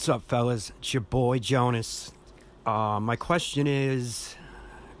 What's up, fellas? It's your boy Jonas. My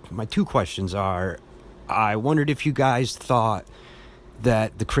two questions are, I wondered if you guys thought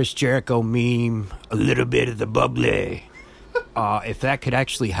that the Chris Jericho meme, a little bit of the bubbly, if that could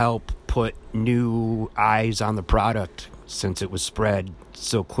actually help put new eyes on the product since it was spread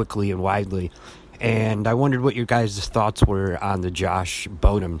so quickly and widely. And I wondered what your guys' thoughts were on the Josh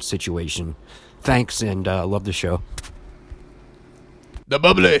Bodum situation. Thanks, and love the show. The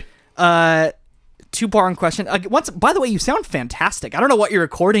bubbly. Two-part question. By the way, you sound fantastic. I don't know what you're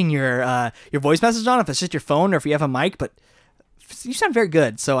recording your voice message on, if it's just your phone or if you have a mic, but you sound very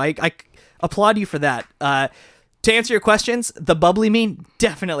good. So I applaud you for that. To answer your questions, the bubbly meme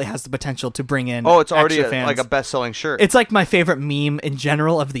definitely has the potential to bring in. Oh, it's already extra fans. like a best-selling shirt. It's like my favorite meme in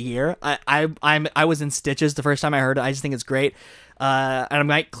general of the year. I was in stitches the first time I heard it. I just think it's great. And I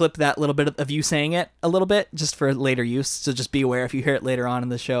might clip that little bit of you saying it a little bit just for later use. So just be aware if you hear it later on in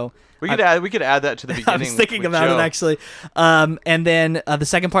the show. We could add that to the beginning. I was thinking with about Joe. it actually. And then the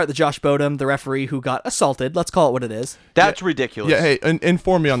second part, the Josh Bodum, the referee who got assaulted. Let's call it what it is. That's ridiculous. Yeah, hey,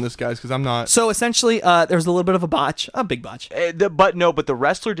 inform me on this, guys, because I'm not. So essentially, there was a little bit of a botch, a big botch. But the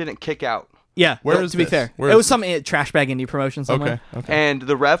wrestler didn't kick out. Yeah, Where is to be this? fair, Where it is was some trash bag indie promotion somewhere. Okay. And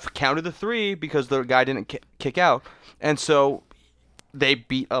the ref counted the 3 because the guy didn't kick out. And so they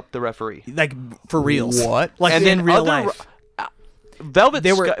beat up the referee. Like for reals. What? Like And in then real other- life.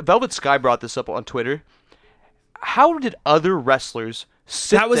 Velvet Sky brought this up on Twitter. How did other wrestlers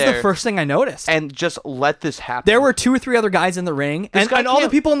sit That was there the first thing I noticed. and just let this happen? There were 2 or 3 other guys in the ring, This guy and all the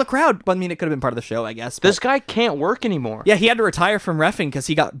can't- people in the crowd. I mean, it could have been part of the show, I guess. This but- guy can't work anymore. Yeah, he had to retire from reffing because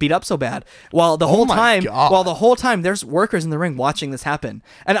he got beat up so bad. While the whole my God. there's workers in the ring watching this happen.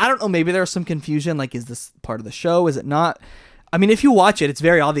 And I don't know, maybe there was some confusion. Like, is this part of the show? Is it not? I mean, if you watch it, it's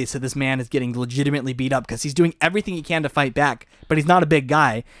very obvious that this man is getting legitimately beat up because he's doing everything he can to fight back, but he's not a big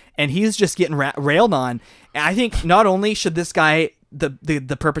guy, and he's just getting railed on. And I think not only should this guy,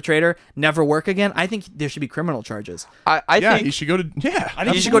 the perpetrator, never work again, I think there should be criminal charges. I think he should go to. Yeah, I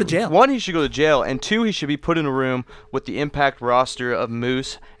think he should go to jail. 1, he should go to jail, and 2, he should be put in a room with the Impact roster of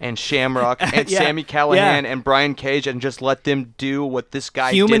Moose and Shamrock and Yeah, Sami Callihan yeah. and Brian Cage, and just let them do what this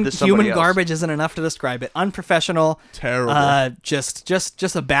guy Human did to somebody else. garbage isn't enough to describe it. Unprofessional, Terrible.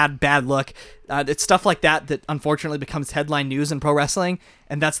 just a bad look. It's stuff like that unfortunately becomes headline news in pro wrestling,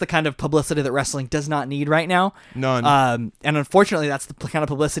 and that's the kind of publicity that wrestling does not need right now. None. And unfortunately, that's the kind of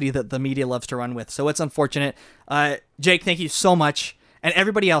publicity that the media loves to run with. So it's unfortunate. Jake, thank you so much. And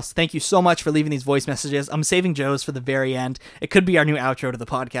everybody else, thank you so much for leaving these voice messages. I'm saving Joe's for the very end. It could be our new outro to the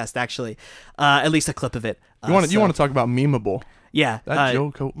podcast, actually. At least a clip of it. You want to talk about memeable? Yeah, That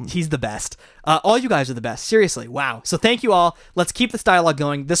Joe Colton. He's the best. All you guys are the best. Seriously, wow. So thank you all. Let's keep this dialogue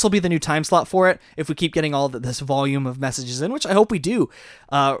going. This will be the new time slot for it. If we keep getting all this volume of messages in, which I hope we do,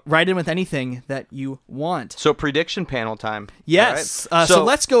 write in with anything that you want. So prediction panel time. Yes. All right? So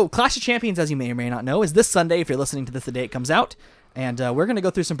let's go. Clash of Champions, as you may or may not know, is this Sunday if you're listening to this the day it comes out. And we're going to go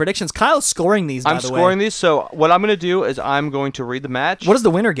through some predictions. Kyle's scoring these, by the way. I'm scoring these, so what I'm going to do is I'm going to read the match. What does the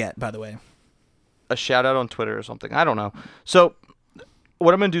winner get, by the way? A shout out on Twitter or something. I don't know. So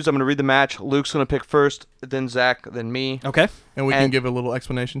what I'm going to do is I'm going to read the match. Luke's going to pick first, then Zach, then me. Okay. And we can give a little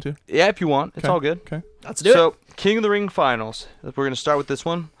explanation too. Yeah, if you want. It's all good. Okay. Let's do it. So, King of the Ring finals. We're going to start with this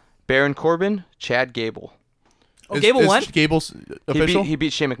one. Baron Corbin, Chad Gable. Oh, Gable won? Gable's official? He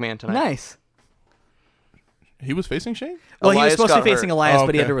beat Shane McMahon tonight. Nice. He was facing Shane? Well, he was Elias supposed to got be facing hurt. Elias, Oh,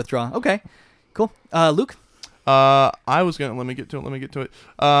 but he had okay. to withdraw. Okay. Cool. Luke? I was gonna let me get to it.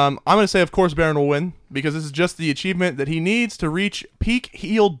 I'm gonna say, of course, Baron will win because this is just the achievement that he needs to reach peak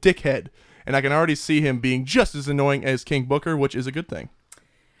heel dickhead, and I can already see him being just as annoying as King Booker, which is a good thing.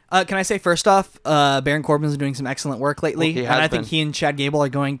 Can I say first off, Baron Corbin's been doing some excellent work lately, Well, he and has I think been. he and Chad Gable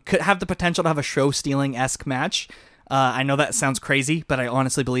could have the potential to have a show-stealing-esque match. I know that sounds crazy, but I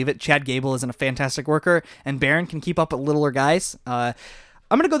honestly believe it. Chad Gable is a fantastic worker, and Baron can keep up with littler guys.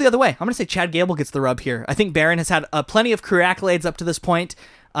 I'm going to go the other way. I'm going to say Chad Gable gets the rub here. I think Baron has had plenty of career accolades up to this point.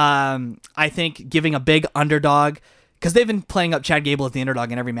 I think giving a big underdog, because they've been playing up Chad Gable as the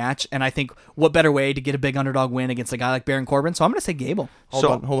underdog in every match, and I think what better way to get a big underdog win against a guy like Baron Corbin? So I'm going to say Gable.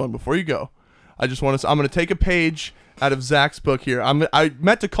 Hold on. Before you go, I just want to. I'm going to take a page out of Zach's book here. I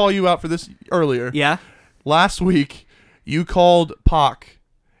meant to call you out for this earlier. Yeah? Last week, you called Pac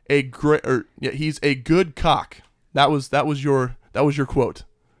he's a good cock. That was your quote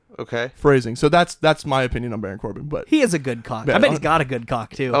Okay. phrasing. So that's my opinion on Baron Corbin. But He is a good cock. Man, I bet he's got a good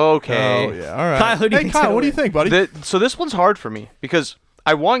cock too. Okay. oh yeah, all right. Kyle, who do you hey think's Kyle, gonna what do you win? think, buddy? So this one's hard for me because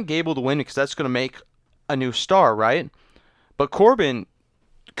I want Gable to win because that's going to make a new star, right? But Corbin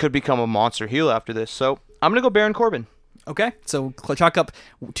could become a monster heel after this. So I'm going to go Baron Corbin. Okay, so chalk up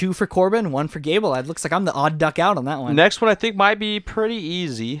 2 for Corbin, 1 for Gable. It looks like I'm the odd duck out on that one. Next one I think might be pretty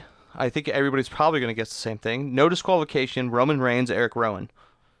easy. I think everybody's probably going to guess the same thing. No disqualification, Roman Reigns, Eric Rowan.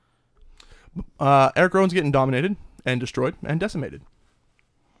 Eric Rowan's getting dominated and destroyed and decimated.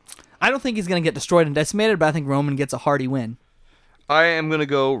 I don't think he's going to get destroyed and decimated, but I think Roman gets a hearty win. I am going to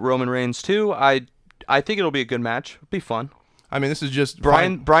go Roman Reigns too. I think it'll be a good match. It'll be fun. I mean, this is just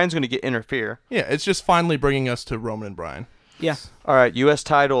Brian's going to get interfere. Yeah, it's just finally bringing us to Roman and Bryan. Yeah. All right, U.S.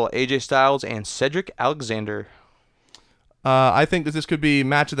 title, AJ Styles and Cedric Alexander. I think that this could be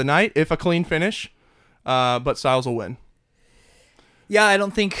match of the night if a clean finish, but Styles will win. Yeah, I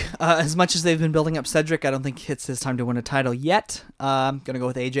don't think, as much as they've been building up Cedric, I don't think it's his time to win a title yet. I'm going to go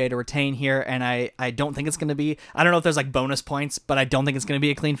with AJ to retain here, and I don't think it's going to be, I don't know if there's like bonus points, but I don't think it's going to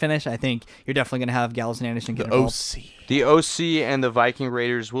be a clean finish. I think you're definitely going to have Gallows and Anderson get involved. OC. The OC and the Viking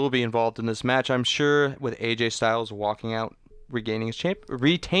Raiders will be involved in this match, I'm sure, with AJ Styles walking out, retaining his All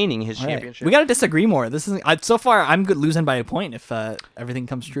right. championship. We got to disagree more. This is so far I'm good losing by a point if everything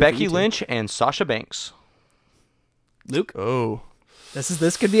comes true. for Becky you two. Lynch and Sasha Banks. Luke, Oh.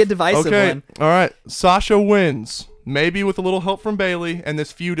 this could be a divisive Okay. one. All right. Sasha wins, maybe with a little help from Bailey, and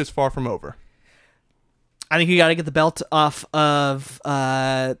this feud is far from over. I think you got to get the belt off of.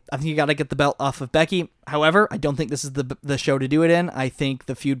 Becky. However, I don't think this is the show to do it in. I think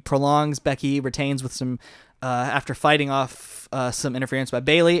the feud prolongs. Becky retains with some after fighting off some interference by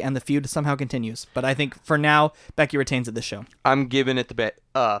Bailey, and the feud somehow continues. But I think for now, Becky retains at this show. I'm giving it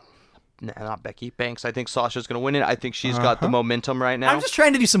not Becky, Banks. I think Sasha's going to win it. I think she's got the momentum right now. I'm just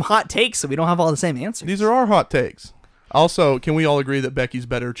trying to do some hot takes so we don't have all the same answers. These are our hot takes. Also, can we all agree that Becky's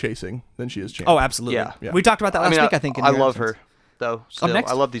better chasing than she is champion? Oh, absolutely. Yeah. We talked about that last week. I think. in I your love episodes. her, though. Still, next?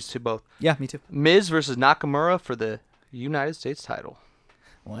 I love these two both. Yeah, me too. Miz versus Nakamura for the United States title.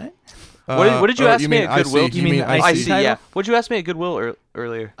 What? What did you ask me mean at Goodwill? IC? You mean the IC I see. title? Yeah. What did you ask me at Goodwill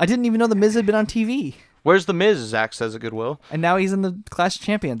earlier? I didn't even know the Miz had been on TV, Where's the Miz? Zach says at Goodwill. and now he's in the Clash of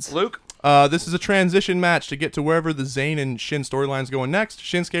Champions. Luke. This is a transition match to get to wherever the Zayn and Shin storyline's going next.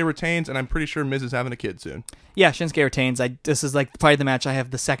 Shinsuke retains, and I'm pretty sure Miz is having a kid soon. Yeah, Shinsuke retains. This is like probably the match I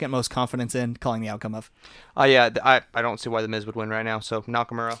have the second most confidence in calling the outcome of. Yeah, I don't see why the Miz would win right now. So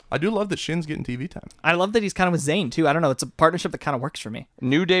Nakamura. I do love that Shin's getting TV time. I love that he's kind of with Zayn too. I don't know. It's a partnership that kind of works for me.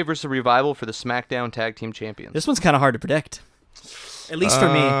 New Day versus Revival for the SmackDown Tag Team Champions. This one's kind of hard to predict, at least for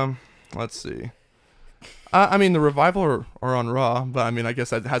me. Let's see. I mean, the Revival are on Raw, but I mean, I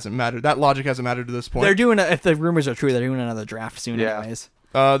guess that hasn't mattered. That logic hasn't mattered to this point. They're doing if the rumors are true, they're doing another draft soon, Yeah. anyways.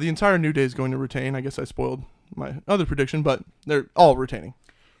 The entire New Day is going to retain. I guess I spoiled my other prediction, but they're all retaining.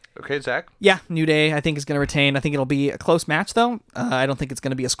 Okay, Zach. Yeah, New Day I think is going to retain. I think it'll be a close match though. I don't think it's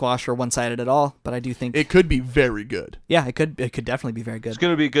going to be a squash or one-sided at all. But I do think It could be very good. yeah, it could definitely be very good. It's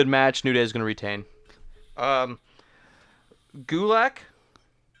going to be a good match. New Day is going to retain. Gulak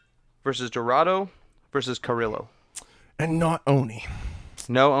versus Dorado versus Carrillo. And not Oni.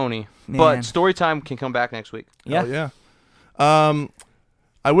 No Oni. Man. But story time can come back next week. Yeah. Oh, yeah.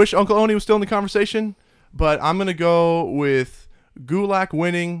 I wish Uncle Oni was still in the conversation, but I'm going to go with Gulak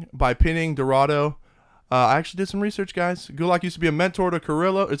winning by pinning Dorado. I actually did some research, guys. Gulak used to be a mentor to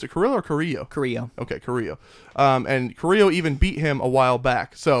Carrillo. Is it Carrillo or Carrillo? Carrillo. Okay, Carrillo. And Carrillo even beat him a while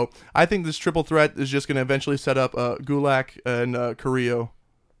back. So I think this triple threat is just going to eventually set up a Gulak and Carrillo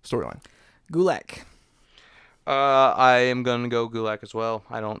storyline. Gulak. I am going to go Gulak as well.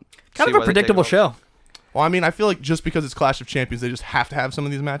 I don't Kind see of a why they take predictable it off. show. Well, I mean, I feel like just because it's Clash of Champions, they just have to have some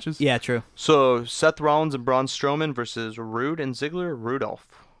of these matches. Yeah, true. So Seth Rollins and Braun Strowman versus Rude and Ziggler. Rudolph.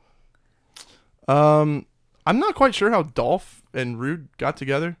 I'm not quite sure how Dolph and Rude got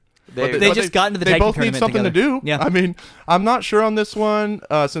together. They just got into the They tag team both need tournament something together. to do. Yeah. I mean, I'm not sure on this one.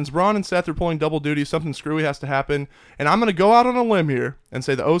 Since Braun and Seth are pulling double duty, something screwy has to happen. And I'm going to go out on a limb here and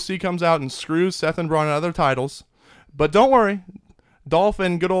say the OC comes out and screws Seth and Braun out of their titles. But don't worry, Dolph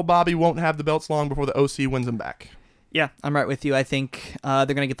and good old Bobby won't have the belts long before the OC wins them back. Yeah, I'm right with you. I think they're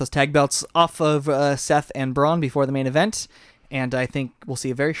going to get those tag belts off of Seth and Braun before the main event, and I think we'll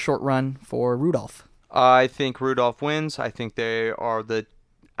see a very short run for Rudolph. I think Rudolph wins. I think they're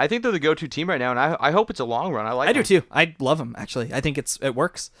the go-to team right now, and I hope it's a long run. I do too. I love them actually. I think it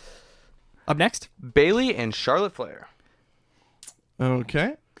works. Up next, Bailey and Charlotte Flair.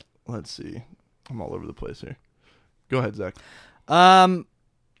 Okay, let's see. I'm all over the place here. Go ahead, Zach.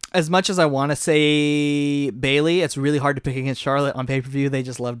 As much as I want to say Bailey, it's really hard to pick against Charlotte on pay-per-view. They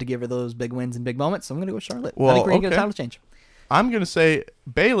just love to give her those big wins and big moments. So I'm going to go with Charlotte. I think we're going to get a title change. I'm going to say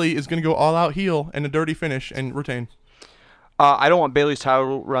Bailey is going to go all out heel and a dirty finish and retain. I don't want Bailey's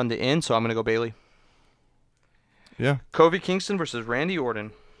title run to end, so I'm going to go Bailey. Yeah. Kofi Kingston versus Randy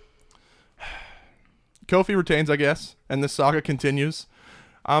Orton. Kofi retains, I guess, and the saga continues.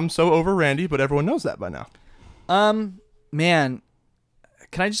 I'm so over Randy, but everyone knows that by now. Man,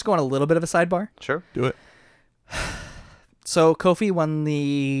 can I just go on a little bit of a sidebar? Sure. Do it. So Kofi won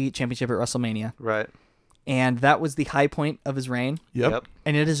the championship at WrestleMania, Right. and that was the high point of his reign. Yep.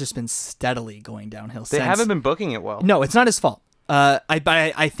 And it has just been steadily going downhill They since. haven't been booking it well. No, it's not his fault.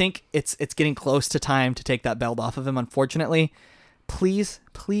 I think it's getting close to time to take that belt off of him. Unfortunately, please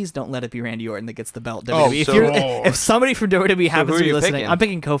don't let it be Randy Orton that gets the belt. Oh, WWE. If somebody from WWE happens who to are be you listening, picking? I'm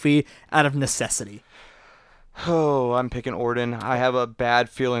picking Kofi out of necessity. Oh, I'm picking Orton. I have a bad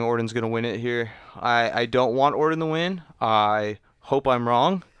feeling Orton's going to win it here. I don't want Orton to win. I hope I'm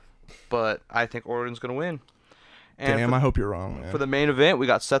wrong, but I think Orton's going to win. And Damn, I hope you're wrong, man. for the main event, we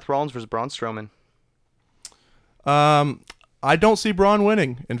got Seth Rollins versus Braun Strowman. I don't see Braun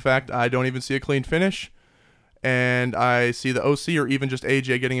winning. In fact, I don't even see a clean finish. And I see the OC or even just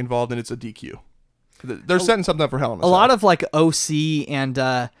AJ getting involved, and it's a DQ. They're setting something up for Hell in a Cell. A lot of like OC and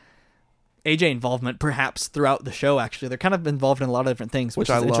AJ involvement, perhaps throughout the show. Actually, they're kind of involved in a lot of different things,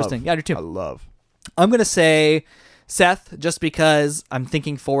 which I is love. interesting. Yeah, I do too. I love. I'm gonna say Seth, just because I'm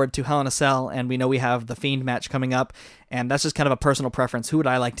thinking forward to Hell in a Cell, and we know we have the Fiend match coming up, and that's just kind of a personal preference. Who would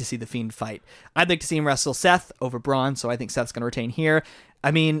I like to see the Fiend fight? I'd like to see him wrestle Seth over Braun, so I think Seth's going to retain here. I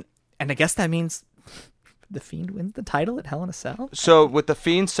mean, and I guess that means the Fiend wins the title at Hell in a Cell? So with the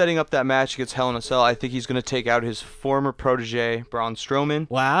Fiend setting up that match against Hell in a Cell, I think he's going to take out his former protege, Braun Strowman.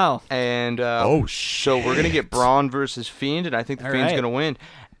 Wow. And Oh, so we're going to get Braun versus Fiend, and I think the All Fiend's right. going to win.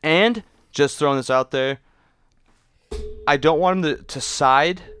 And just throwing this out there, I don't want him to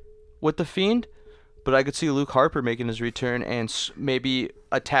side with the Fiend, but I could see Luke Harper making his return and maybe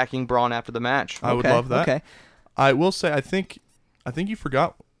attacking Braun after the match. I would love that. Okay. I will say, I think you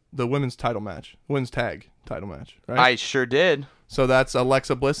forgot the women's title match, women's tag title match, right? I sure did. So that's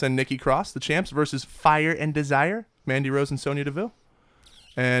Alexa Bliss and Nikki Cross, the champs, versus Fire and Desire, Mandy Rose and Sonya Deville.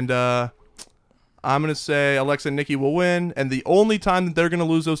 And I'm going to say Alexa and Nikki will win, and the only time that they're going to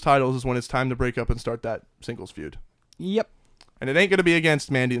lose those titles is when it's time to break up and start that singles feud. Yep. And it ain't going to be against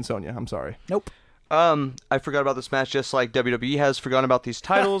Mandy and Sonya. I'm sorry. Nope. I forgot about this match just like WWE has forgotten about these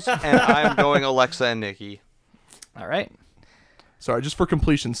titles, and I'm going Alexa and Nikki. All right. Sorry, just for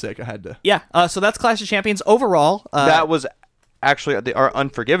completion's sake, I had to. Yeah. So that's Clash of Champions overall. That was actually our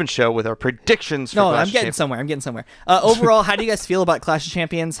Unforgiven show with our predictions for No, Clash I'm of getting Champions. somewhere. Overall, how do you guys feel about Clash of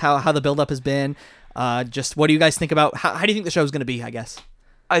Champions? How the build-up has been? Just what do you guys think about? How do you think the show's going to be, I guess?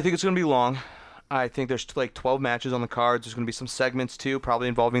 I think it's going to be long. I think there's like 12 matches on the cards. There's going to be some segments too, probably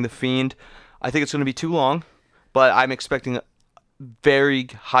involving the Fiend. I think it's going to be too long, but I'm expecting very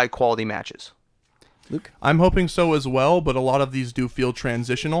high-quality matches. Luke? I'm hoping so as well, but a lot of these do feel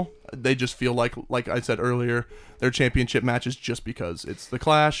transitional. They just feel like I said earlier, they're championship matches just because it's the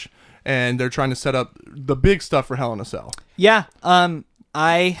Clash, and they're trying to set up the big stuff for Hell in a Cell. Yeah.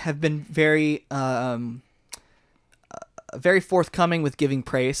 I have been very forthcoming with giving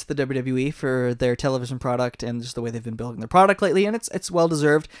praise to the WWE for their television product and just the way they've been building their product lately, and it's well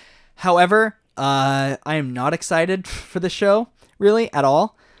deserved. However, I am not excited for the show really at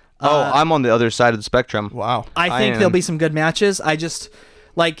all. I'm on the other side of the spectrum. Wow. I think am. there'll be some good matches. I just,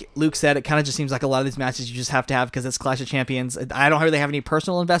 like Luke said, it kind of just seems like a lot of these matches you just have to have because it's Clash of Champions. I don't really have any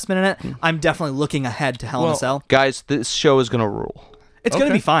personal investment in it. I'm definitely looking ahead to Hell in a Well, Cell. Guys, this show is going to rule. It's going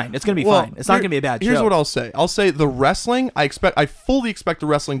to Okay. be fine. It's going to be fine. It's not going to be a bad show. Here's what I'll say. I'll say the wrestling, I fully expect the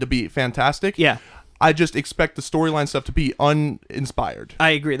wrestling to be fantastic. Yeah. I just expect the storyline stuff to be uninspired. I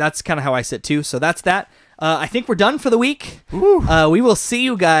agree. That's kind of how I sit too. So that's that. I think we're done for the week. We will see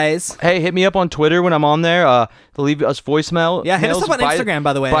you guys. Hey, hit me up on Twitter when I'm on there. Leave us voicemail. Yeah, hit us up on Instagram,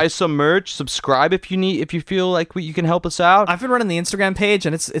 by the way. Buy some merch. Subscribe if you feel like you can help us out. I've been running the Instagram page,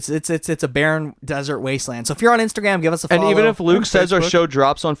 and it's a barren desert wasteland. So if you're on Instagram, give us a follow. And even if Luke On says our Facebook. show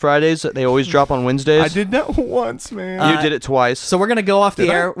drops on Fridays, they always drop on Wednesdays. I did that once, man. You did it twice. So we're gonna go off the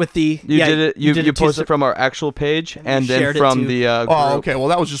Did I? air with the. You did it. You did it too, posted so- from our actual page and then shared it from to- the group. Oh, okay. Well,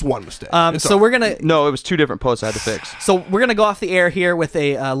 that was just one mistake. It's So all we're gonna. No, it was two different posts I had to fix. So we're gonna go off the air here with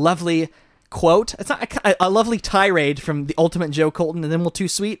a lovely quote. It's not a lovely tirade from the Ultimate Joe Colton, and then we'll too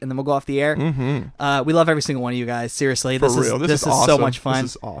sweet, and then we'll go off the air. Mm-hmm. We love every single one of you guys. Seriously, For this real. is This is awesome. so much fun.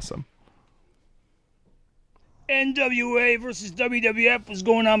 This is awesome. NWA versus WWF was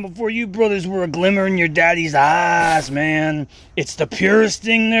going on before you brothers were a glimmer in your daddy's eyes, man. It's the purest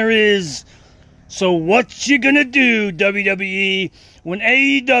thing there is. So what you gonna do, WWE, when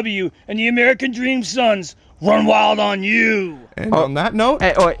AEW and the American Dream Sons run wild on you? And on that note,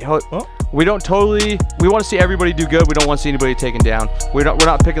 Hey, we don't totally. We want to see everybody do good. We don't want to see anybody taken down. We're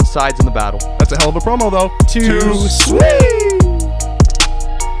not picking sides in the battle. that's a hell of a promo, though. Too sweet!